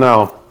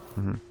 No.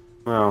 Mm-hmm.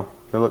 No.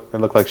 They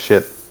look like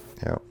shit.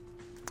 Yeah.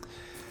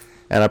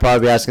 And I'll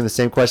probably be asking the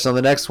same question on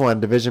the next one.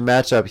 Division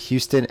matchup,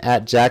 Houston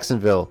at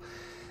Jacksonville.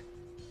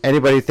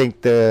 Anybody think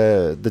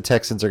the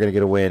Texans are going to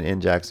get a win in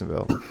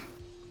Jacksonville?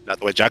 Not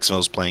the way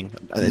Jacksonville's playing.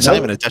 It's not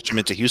even a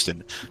detriment to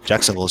Houston.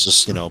 Jacksonville is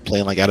just,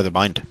 playing like out of their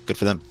mind. Good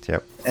for them.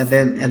 Yep. And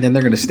then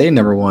they're going to stay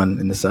number 1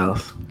 in the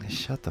South.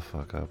 Shut the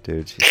fuck up,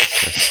 dude.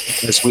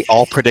 As we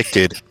all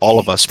predicted, all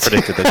of us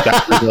predicted that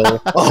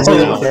Jacksonville.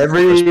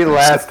 Every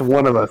last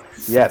one of us.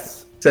 Yes.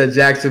 Said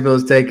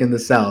Jacksonville's taking the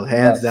South,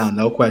 hands down,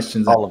 no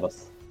questions. All of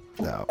us.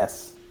 No.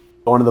 Yes.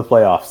 Going to the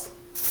playoffs.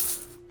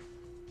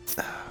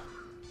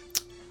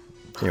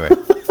 Anyway,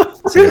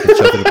 See if they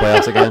can choke in the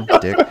playoffs again.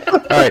 Dick.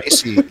 All right.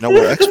 See, no,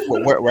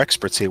 we're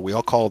experts here. We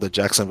all called that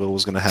Jacksonville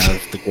was going to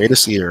have the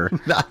greatest year.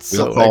 Not We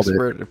so all called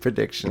expert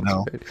predictions. You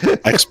know, right?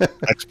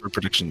 expert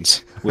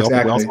predictions. We all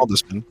Exactly. called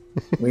this one.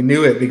 We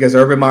knew it because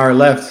Urban Meyer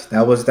left.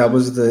 That was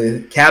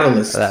the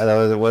catalyst. That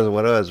was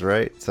what it was,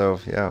 right? So,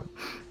 yeah.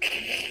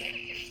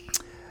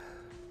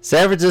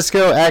 San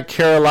Francisco at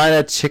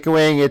Carolina. Chicken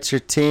Wing, it's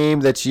your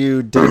team that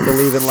you didn't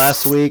believe in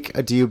last week.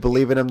 Do you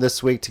believe in them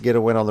this week to get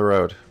a win on the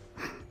road?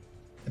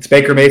 It's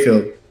Baker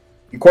Mayfield.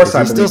 Of course, Is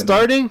I he believe still in him.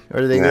 starting? Or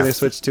are they Yeah. going to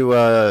switch to,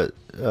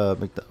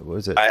 what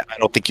was it? I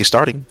don't think he's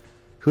starting.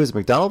 Who is it,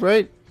 McDonald,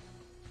 right?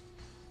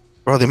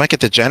 Bro, they might get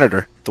the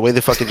janitor. The way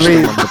they fucking I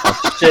mean,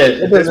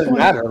 Shit, it doesn't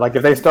matter. Like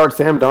if they start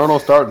Sam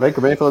Darnold, start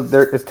Baker Mayfield,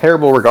 it's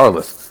terrible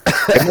regardless.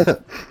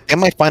 They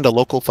might find a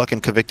local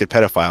fucking convicted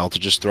pedophile to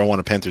just throw on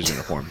a Panthers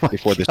uniform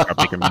before they start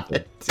Baker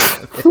Mayfield.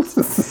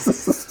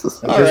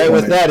 All right,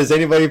 with that, is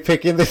anybody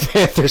picking the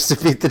Panthers to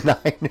beat the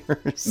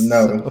Niners?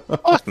 No.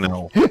 Fuck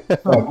no.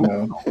 Fuck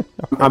no.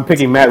 I'm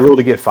picking Matt Rule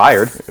to get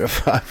fired.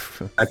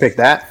 I picked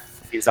that.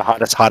 He's the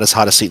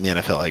hottest seat in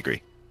the NFL. I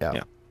agree.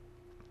 Yeah.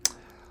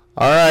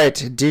 All right,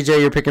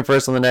 DJ, you're picking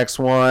first on the next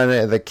one.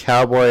 The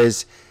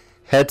Cowboys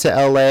head to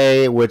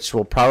LA, which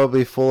will probably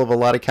be full of a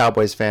lot of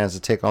Cowboys fans to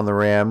take on the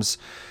Rams.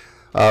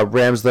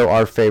 Rams, though,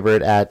 are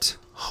favored at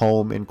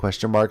home in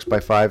question marks by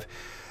 5.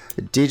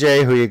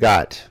 DJ, who you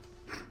got?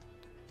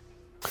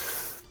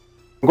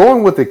 I'm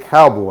going with the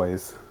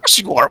Cowboys. Yes,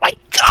 you are. My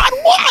God,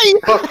 why?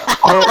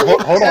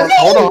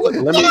 Hold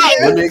on.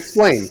 Let me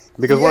explain.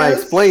 Because when I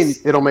explain,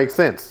 it'll make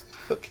sense.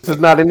 This is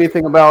not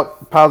anything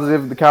about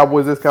positive, the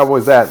Cowboys this,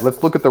 Cowboys that.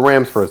 Let's look at the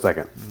Rams for a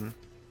second.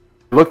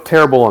 Looked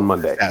terrible on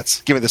Monday.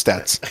 Stats. Give me the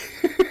stats.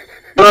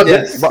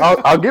 Yes. But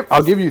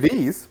I'll give you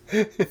these.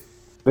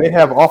 They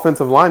have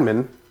offensive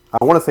linemen.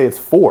 I want to say it's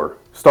 4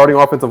 starting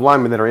offensive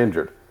linemen that are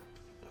injured.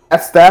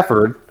 Matt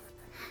Stafford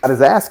got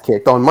his ass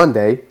kicked on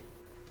Monday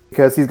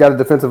because he's got a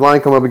defensive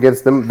line come up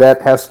against them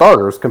that has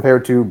starters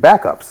compared to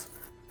backups.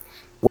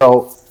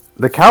 Well,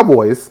 the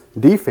Cowboys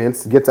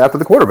defense gets after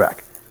the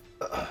quarterback.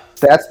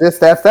 Stats this,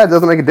 stats that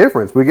doesn't make a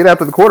difference. We get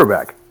after the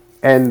quarterback,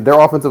 and their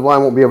offensive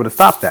line won't be able to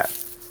stop that.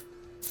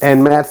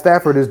 And Matt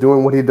Stafford is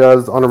doing what he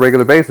does on a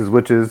regular basis,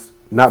 which is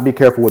not be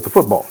careful with the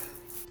football.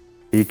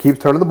 He keeps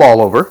turning the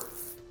ball over,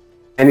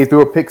 and he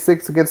threw a pick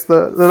 6 against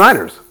the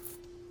Niners.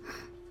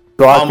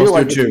 So I Almost feel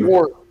like threw it's two.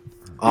 more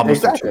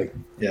Almost exactly.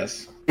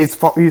 Yes.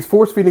 He's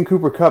force feeding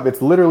Cooper Kupp.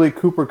 It's literally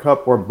Cooper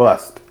Kupp or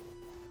bust.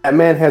 That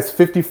man has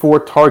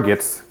 54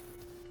 targets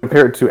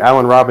compared to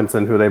Allen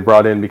Robinson, who they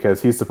brought in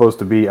because he's supposed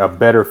to be a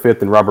better fit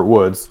than Robert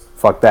Woods.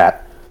 Fuck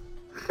that.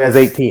 He has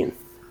 18.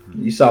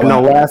 You saw And the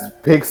what happened.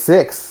 last pick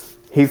 6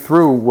 he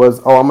threw was,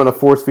 I'm going to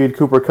force feed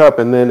Cooper Kupp,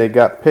 and then it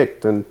got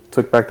picked and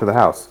took back to the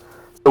house.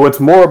 So it's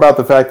more about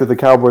the fact that the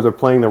Cowboys are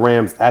playing the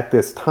Rams at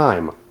this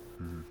time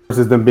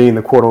versus them being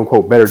the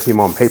quote-unquote better team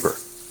on paper.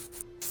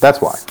 That's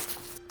why.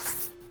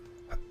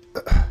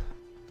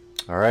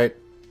 All right.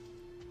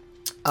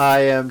 I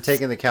am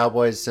taking the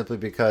Cowboys simply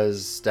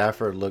because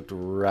Stafford looked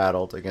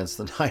rattled against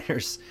the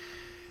Niners.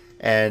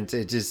 And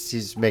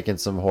he's making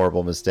some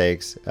horrible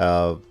mistakes.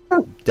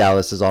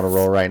 Dallas is on a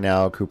roll right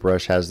now. Cooper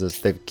Rush has this.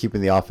 They're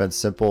keeping the offense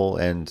simple.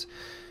 And,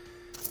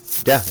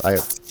 yeah, I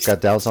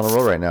got Dallas on a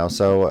roll right now.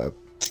 So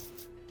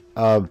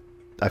I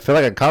feel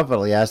like I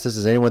confidently asked this.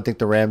 Does anyone think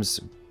the Rams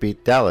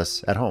beat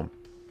Dallas at home?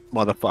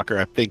 Motherfucker,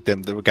 I think the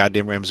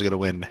goddamn Rams are going to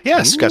win.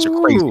 Yes, you guys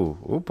are crazy.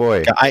 Oh,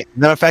 boy.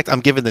 Matter of fact, I'm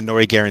giving the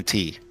Nori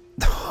guarantee.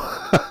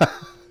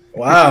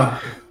 Wow.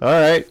 All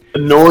right.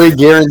 Nori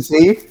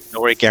guarantee?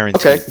 Nori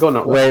guarantee. Okay, go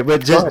no. Wait,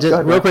 but Go just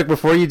ahead. real quick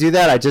before you do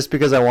that, just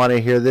because I want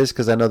to hear this,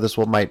 because I know this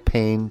might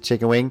pain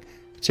Chicken Wing.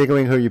 Chicken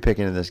Wing, who are you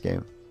picking in this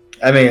game?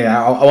 I mean,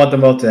 I want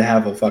them both to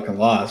have a fucking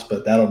loss,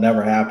 but that'll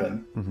never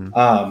happen.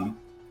 Mhm.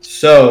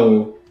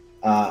 So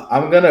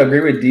I'm gonna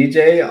agree with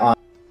DJ on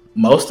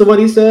most of what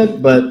he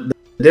said, but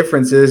the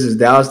difference is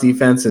Dallas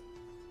defense is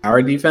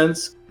our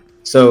defense.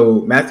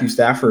 So Matthew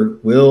Stafford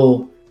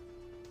will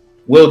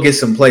get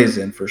some plays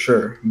in for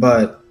sure,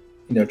 but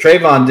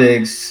Trayvon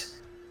Diggs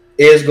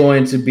is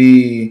going to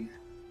be.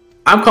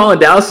 I'm calling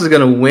Dallas is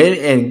going to win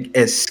and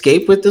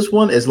escape with this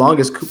one as long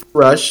as Cooper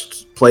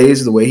Rush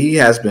plays the way he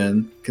has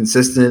been,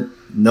 consistent,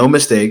 no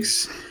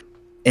mistakes,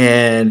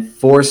 and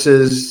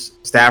forces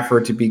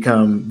Stafford to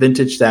become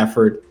vintage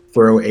Stafford,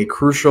 throw a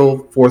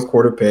crucial fourth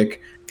quarter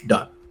pick.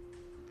 Done.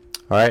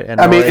 All right.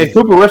 And I mean, if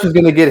Cooper Rush is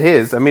going to get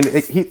his, I mean,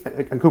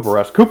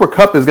 Cooper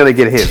Kupp is going to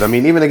get his. I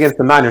mean, even against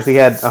the Niners, he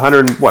had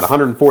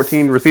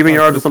 114 receiving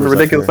yards or something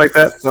Cooper's up ridiculous there.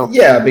 like that. So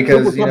Yeah,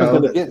 because Cooper Kupp is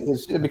going to get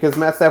his shit because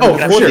Matt Stafford. Oh,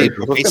 is for forced sure. it.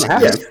 What's going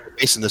to happen? We're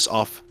basing this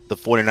off the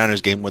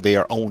 49ers game where they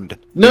are owned.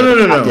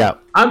 No. Yeah.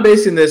 I'm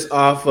basing this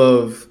off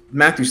of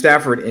Matthew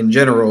Stafford in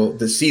general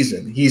this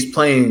season. He's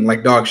playing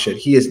like dog shit.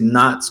 He has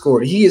not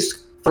scored. He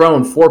has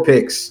thrown 4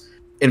 picks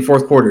in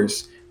fourth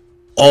quarters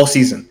all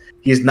season.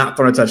 He has not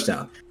thrown a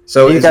touchdown.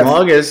 So as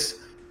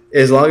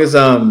long as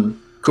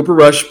Cooper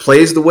Rush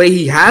plays the way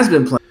he has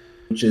been playing,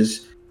 which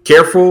is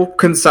careful,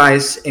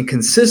 concise, and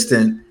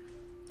consistent,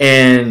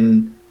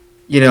 and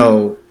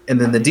And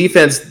then the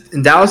defense,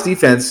 in Dallas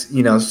defense,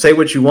 say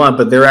what you want,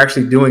 but they're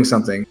actually doing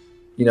something.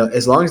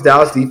 As long as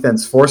Dallas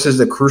defense forces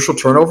a crucial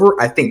turnover,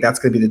 I think that's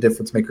going to be the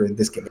difference maker in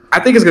this game. I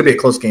think it's going to be a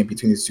close game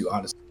between these two,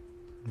 honestly.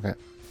 Okay.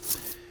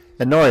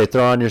 And Nori,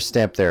 throw on your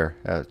stamp there.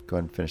 Go ahead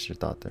and finish your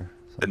thought there.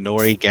 The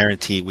Nori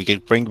guarantee. We can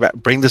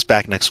bring this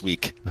back next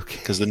week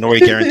because the Nori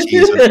guarantee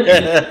is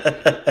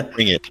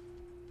bring it.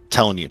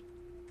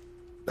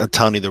 I'm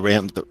telling you, the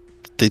Rams.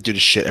 They do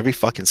this shit every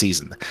fucking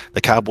season.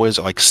 The Cowboys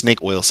are like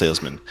snake oil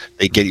salesmen.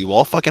 They get you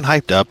all fucking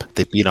hyped up.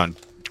 They beat on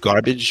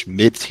garbage,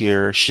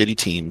 mid-tier, shitty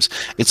teams.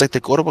 It's like they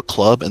go to a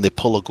club and they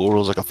pull a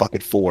Goro's like a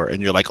fucking 4,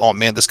 and you're like, oh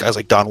man, this guy's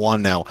like Don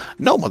Juan now.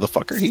 No,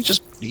 motherfucker, he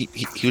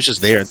was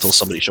just there until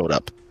somebody showed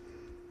up.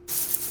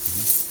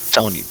 I'm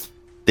telling you,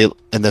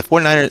 and the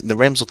 49ers, the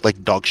Rams look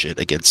like dog shit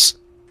against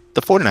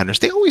the 49ers.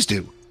 They always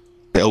do.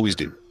 They always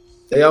do.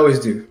 They always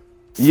do.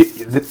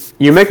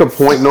 You make a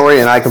point,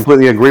 Nori, and I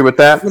completely agree with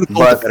that. But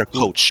a better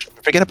coach.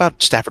 Forget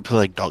about Stafford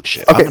playing like dog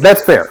shit. Okay,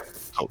 that's fair.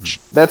 Coach.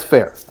 That's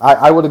fair.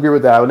 I would agree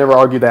with that. I would never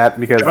argue that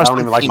because I don't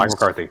even like Mike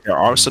McCarthy. There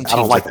are some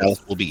teams that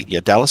Dallas will beat. Yeah,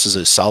 Dallas is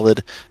a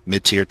solid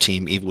mid-tier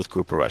team, even with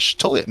Cooper Rush.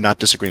 Totally not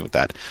disagreeing with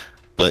that.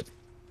 But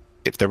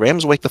if the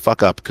Rams wake the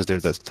fuck up because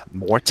they're the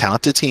more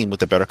talented team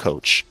with a better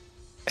coach,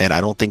 and I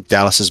don't think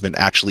Dallas has been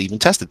actually even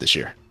tested this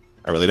year.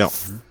 I really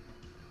don't.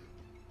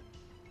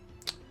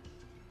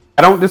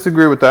 I don't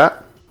disagree with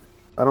that.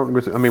 I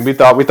mean, we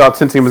thought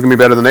Cincy was going to be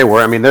better than they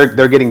were. I mean,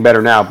 they're getting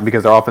better now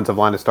because their offensive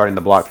line is starting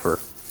to block for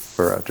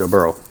Joe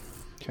Burrow.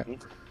 Okay.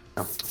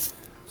 Yeah.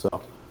 So,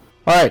 all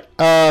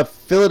right.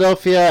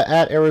 Philadelphia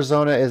at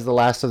Arizona is the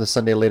last of the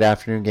Sunday late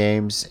afternoon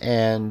games,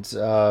 and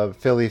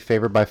Philly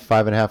favored by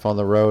 5.5 on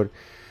the road.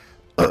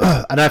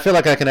 And I feel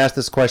like I can ask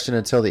this question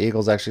until the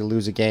Eagles actually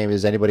lose a game.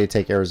 Is anybody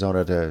take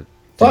Arizona to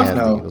hand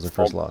the Eagles their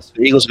first loss?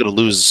 The Eagles are going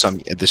to lose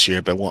some this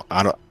year, but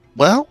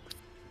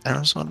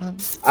Arizona?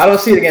 I don't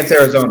see it against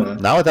Arizona.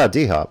 Not without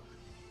D-Hop.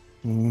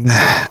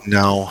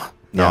 No, I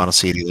don't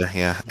see it either.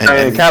 Yeah,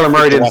 and Kyler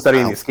Murray didn't study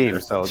any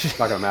schemes, so it's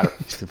not gonna matter.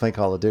 He's playing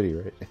Call of Duty,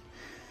 right?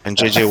 And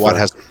JJ Watt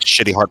has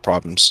shitty heart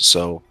problems,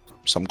 so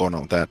I'm going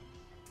on with that.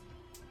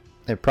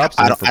 Hey, props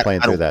to you for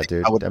playing through that,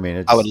 dude. I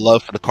would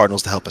love for the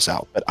Cardinals to help us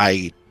out, but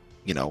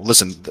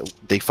listen,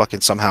 they fucking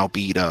somehow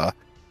beat the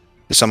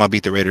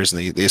Raiders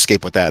and they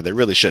escape with that. They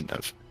really shouldn't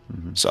have.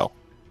 Mm-hmm. So, all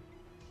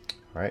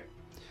right.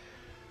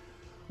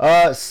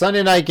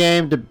 Sunday night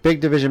game, the big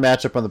division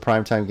matchup on the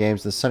primetime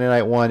games. The Sunday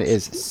night one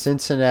is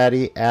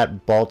Cincinnati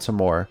at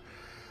Baltimore.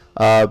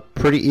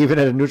 Pretty even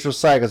at a neutral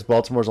site because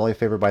Baltimore's only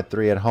favored by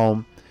 3 at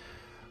home.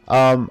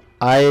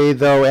 I,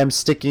 though, am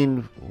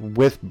sticking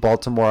with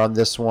Baltimore on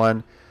this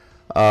one.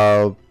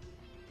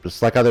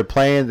 Just like how they're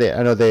playing.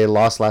 I know they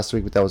lost last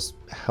week, but that was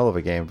a hell of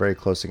a game. Very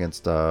close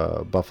against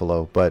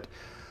Buffalo. But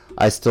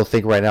I still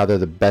think right now they're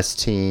the best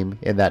team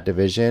in that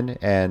division,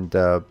 and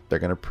they're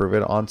going to prove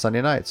it on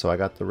Sunday night. So I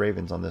got the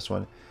Ravens on this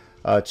one.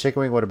 Chicken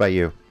Wing, what about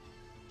you?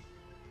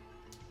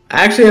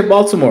 I actually have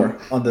Baltimore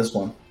on this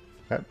one.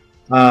 Okay.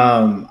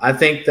 I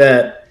think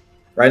that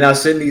right now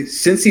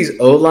Cincy's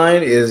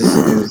O-line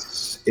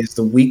is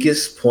the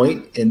weakest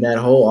point in that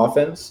whole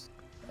offense,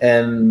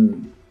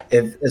 and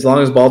as long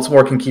as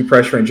Baltimore can keep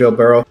pressuring Joe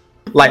Burrow,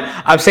 like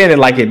I'm saying it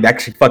like it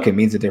actually fucking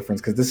means a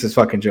difference because this is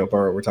fucking Joe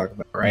Burrow we're talking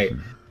about, right?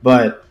 Mm-hmm.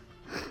 But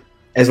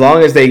as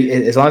long as they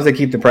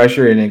keep the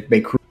pressure and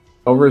they cruise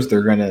overs,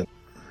 they're gonna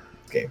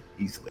game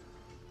easily.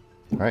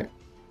 All right,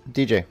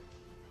 DJ.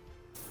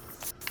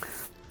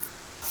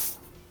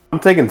 I'm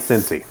taking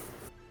Cincy,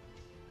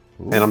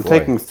 and I'm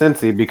taking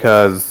Cincy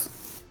because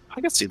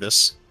I can see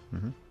this.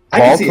 Mm-hmm.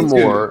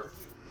 Baltimore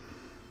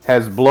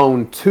has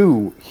blown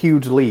 2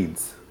 huge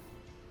leads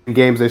in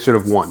games they should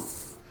have won.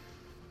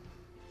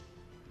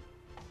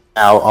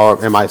 Now,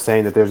 am I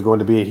saying that there's going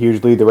to be a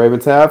huge lead the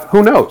Ravens have?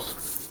 Who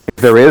knows? If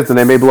there is, then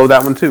they may blow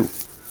that one too.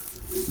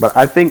 But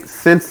I think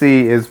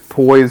Cincy is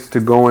poised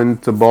to go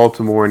into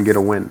Baltimore and get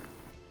a win.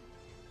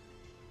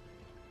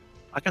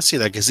 I can see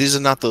that because these are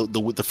not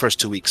the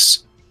first 2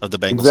 weeks of the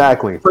Bengals.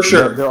 Exactly. For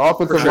sure. Their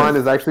offensive line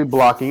is actually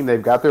blocking.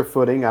 They've got their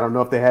footing. I don't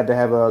know if they had to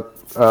have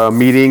a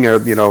meeting or,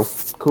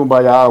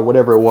 kumbaya or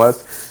whatever it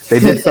was. They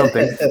did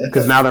something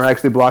because now they're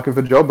actually blocking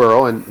for Joe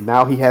Burrow, and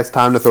now he has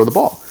time to throw the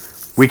ball.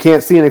 We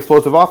can't see an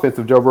explosive offense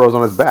if Joe Burrow's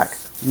on his back,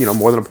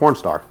 more than a porn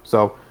star.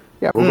 So,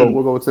 yeah,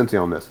 we'll go with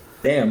Cincy on this.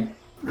 Damn.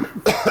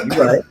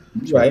 You're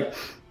right.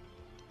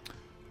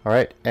 All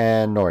right,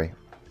 and Nori.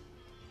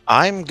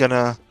 I'm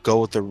gonna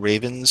go with the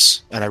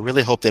Ravens, and I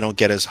really hope they don't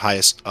get as high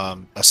as a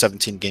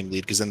 17-game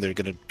lead because then they're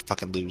gonna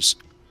fucking lose.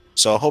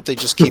 So I hope they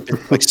just keep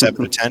it like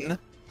 7 or 10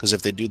 because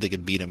if they do, they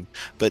can beat them.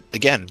 But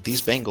again,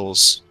 these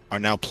Bengals are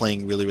now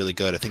playing really, really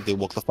good. I think they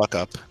woke the fuck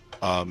up.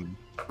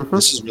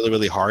 This is really,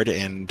 really hard,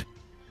 and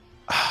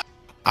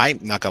I'm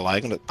not gonna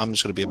lie. I'm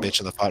just gonna be a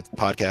bitch on the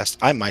podcast.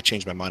 I might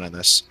change my mind on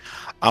this.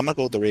 I'm gonna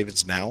go with the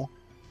Ravens now,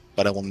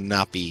 but I will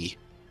not be.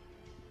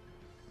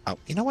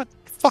 You know what?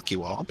 Fuck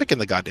you all. I'm picking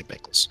the goddamn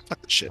Bengals. Fuck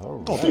this shit.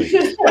 Right.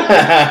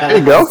 There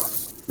you go.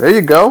 There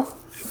you go.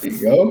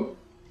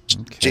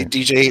 Okay.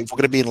 DJ, if we're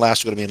gonna be in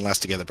last, we're gonna be in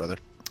last together, brother.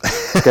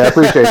 Okay, I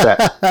appreciate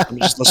that.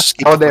 Let's just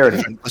keep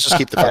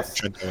the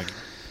trend going.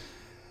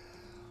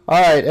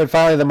 All right, and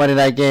finally the Monday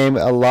night game,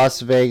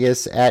 Las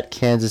Vegas at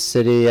Kansas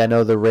City. I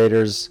know the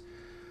Raiders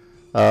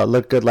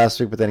looked good last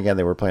week, but then again,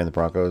 they were playing the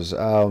Broncos.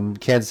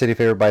 Kansas City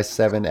favored by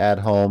 7 at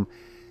home.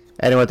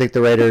 Anyone think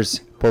the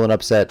Raiders pull an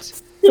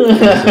upset?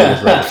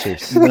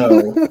 Chiefs?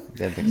 No.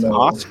 Didn't think so.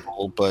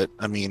 Possible, but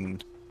I mean,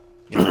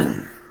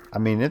 I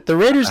mean, if the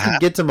Raiders can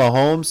get to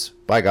Mahomes,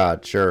 by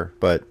God, sure.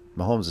 But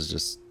Mahomes is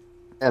just...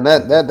 And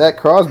that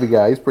Crosby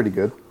guy, he's pretty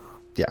good.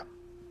 Yeah.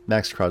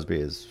 Max Crosby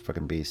is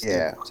fucking beast.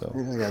 Yeah. So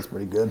that's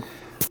pretty good.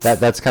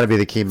 that's kind of be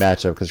the key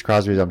matchup because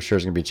Crosby, I'm sure,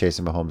 is going to be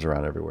chasing Mahomes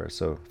around everywhere.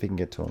 So if he can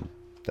get to him,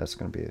 that's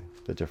going to be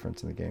the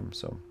difference in the game.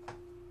 So...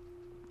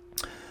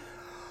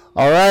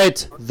 All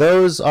right,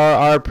 those are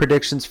our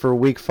predictions for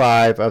Week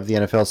 5 of the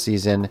NFL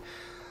season.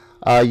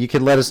 You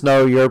can let us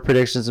know your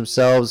predictions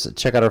themselves.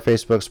 Check out our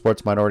Facebook,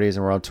 Sports Minorities,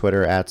 and we're on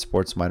Twitter at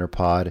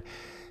SportsMinorPod.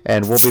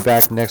 And we'll be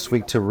back next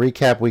week to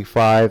recap Week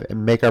 5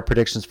 and make our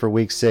predictions for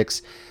Week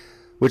 6,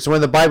 which is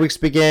when the bye weeks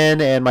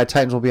begin, and my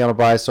Titans will be on a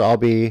bye, so I'll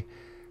be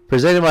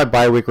presenting my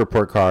bye week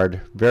report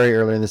card very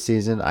early in the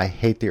season. I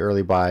hate the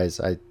early buys.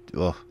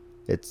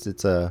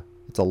 It's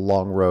a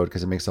long road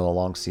because it makes it a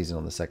long season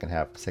on the second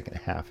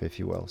half, if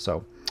you will.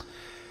 So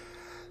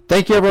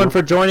thank you, everyone,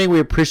 for joining. We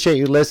appreciate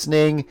you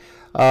listening.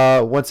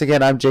 Once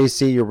again, I'm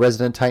JC, your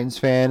resident Titans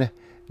fan.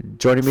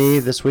 Joining me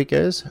this week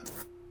is...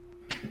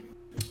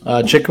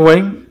 Chicken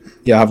Wing.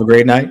 Yeah, have a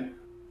great night.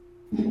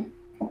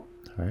 All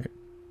right.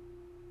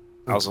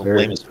 That was the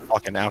lamest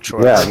fucking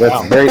outro. Yeah,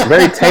 that's very,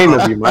 very tame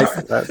of you, Mike.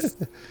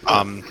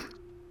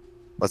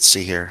 Let's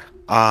see here.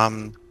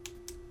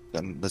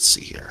 Let's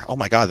see here. Oh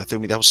my God,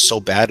 that was so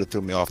bad. It threw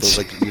me off. It was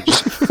like you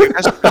guys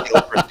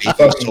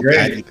fucking so great.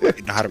 bad. You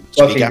didn't know how to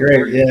Fucking speak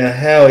great. afterward. Yeah,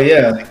 hell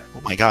yeah.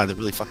 Oh my God, that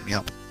really fucked me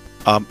up.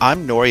 I'm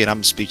Nori and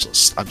I'm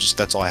speechless.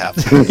 That's all I have.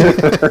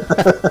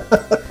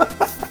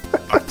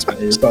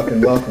 You're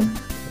fucking welcome.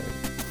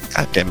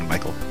 God damn it,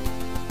 Michael.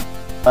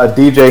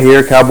 DJ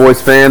here,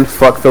 Cowboys fan.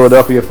 Fuck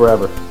Philadelphia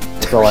forever.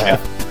 That's all I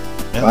have.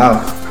 Yeah. Wow.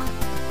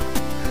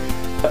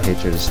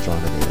 Hatred is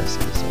stronger than this.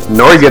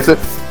 Nori gets it.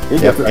 He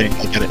Yep. gets it. I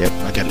get it. Yep.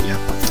 I get it. Yeah.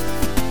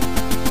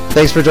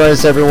 Thanks for joining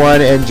us,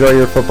 everyone. Enjoy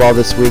your football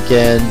this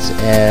weekend,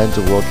 and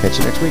we'll catch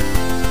you next week.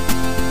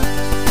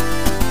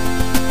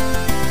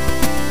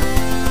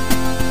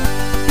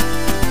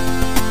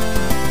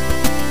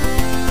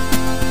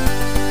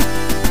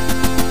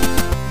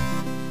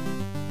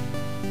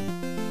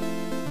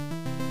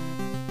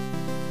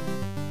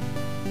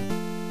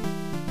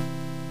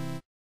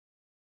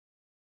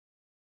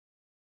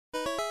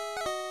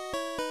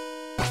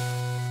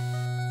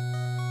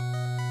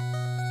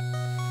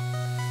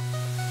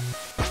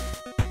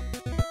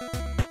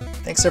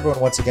 Thanks, everyone,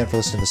 once again for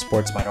listening to the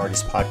Sports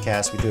Minorities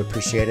Podcast. We do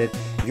appreciate it.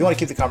 If you want to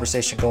keep the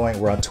conversation going,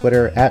 we're on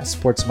Twitter at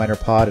Sports Minor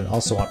Pod and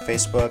also on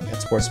Facebook at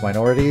Sports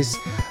Minorities.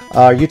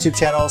 Our YouTube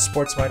channel,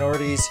 Sports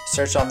Minorities.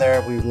 Search on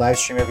there. We live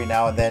stream every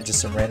now and then, just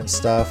some random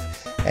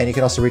stuff. And you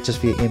can also reach us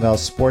via email,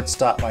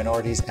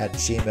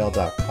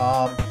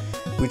 sports.minorities@gmail.com.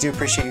 We do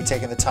appreciate you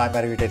taking the time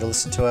out of your day to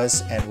listen to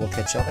us, and we'll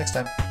catch y'all next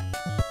time.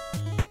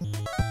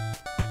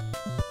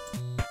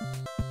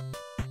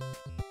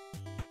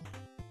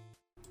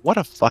 What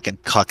a fucking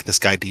cuck this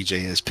guy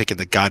DJ is picking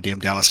the goddamn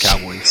Dallas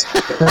Cowboys.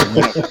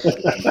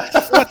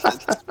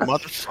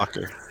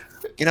 Motherfucker.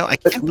 You know, I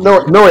can't.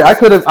 No, I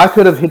could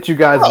have hit you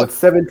guys with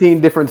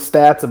 17 different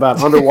stats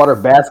about underwater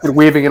basket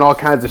weaving and all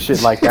kinds of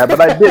shit like that, but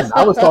I didn't.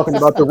 I was talking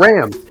about the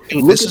Rams.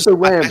 Dude, Look at the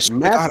Rams.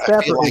 Matt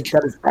Stafford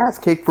got his ass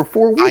kicked for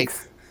 4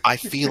 weeks. I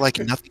feel like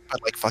nothing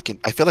but like fucking.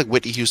 I feel like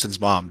Whitney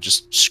Houston's mom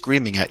just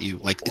screaming at you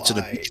like it's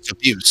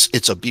abuse.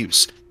 It's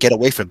abuse. Get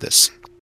away from this.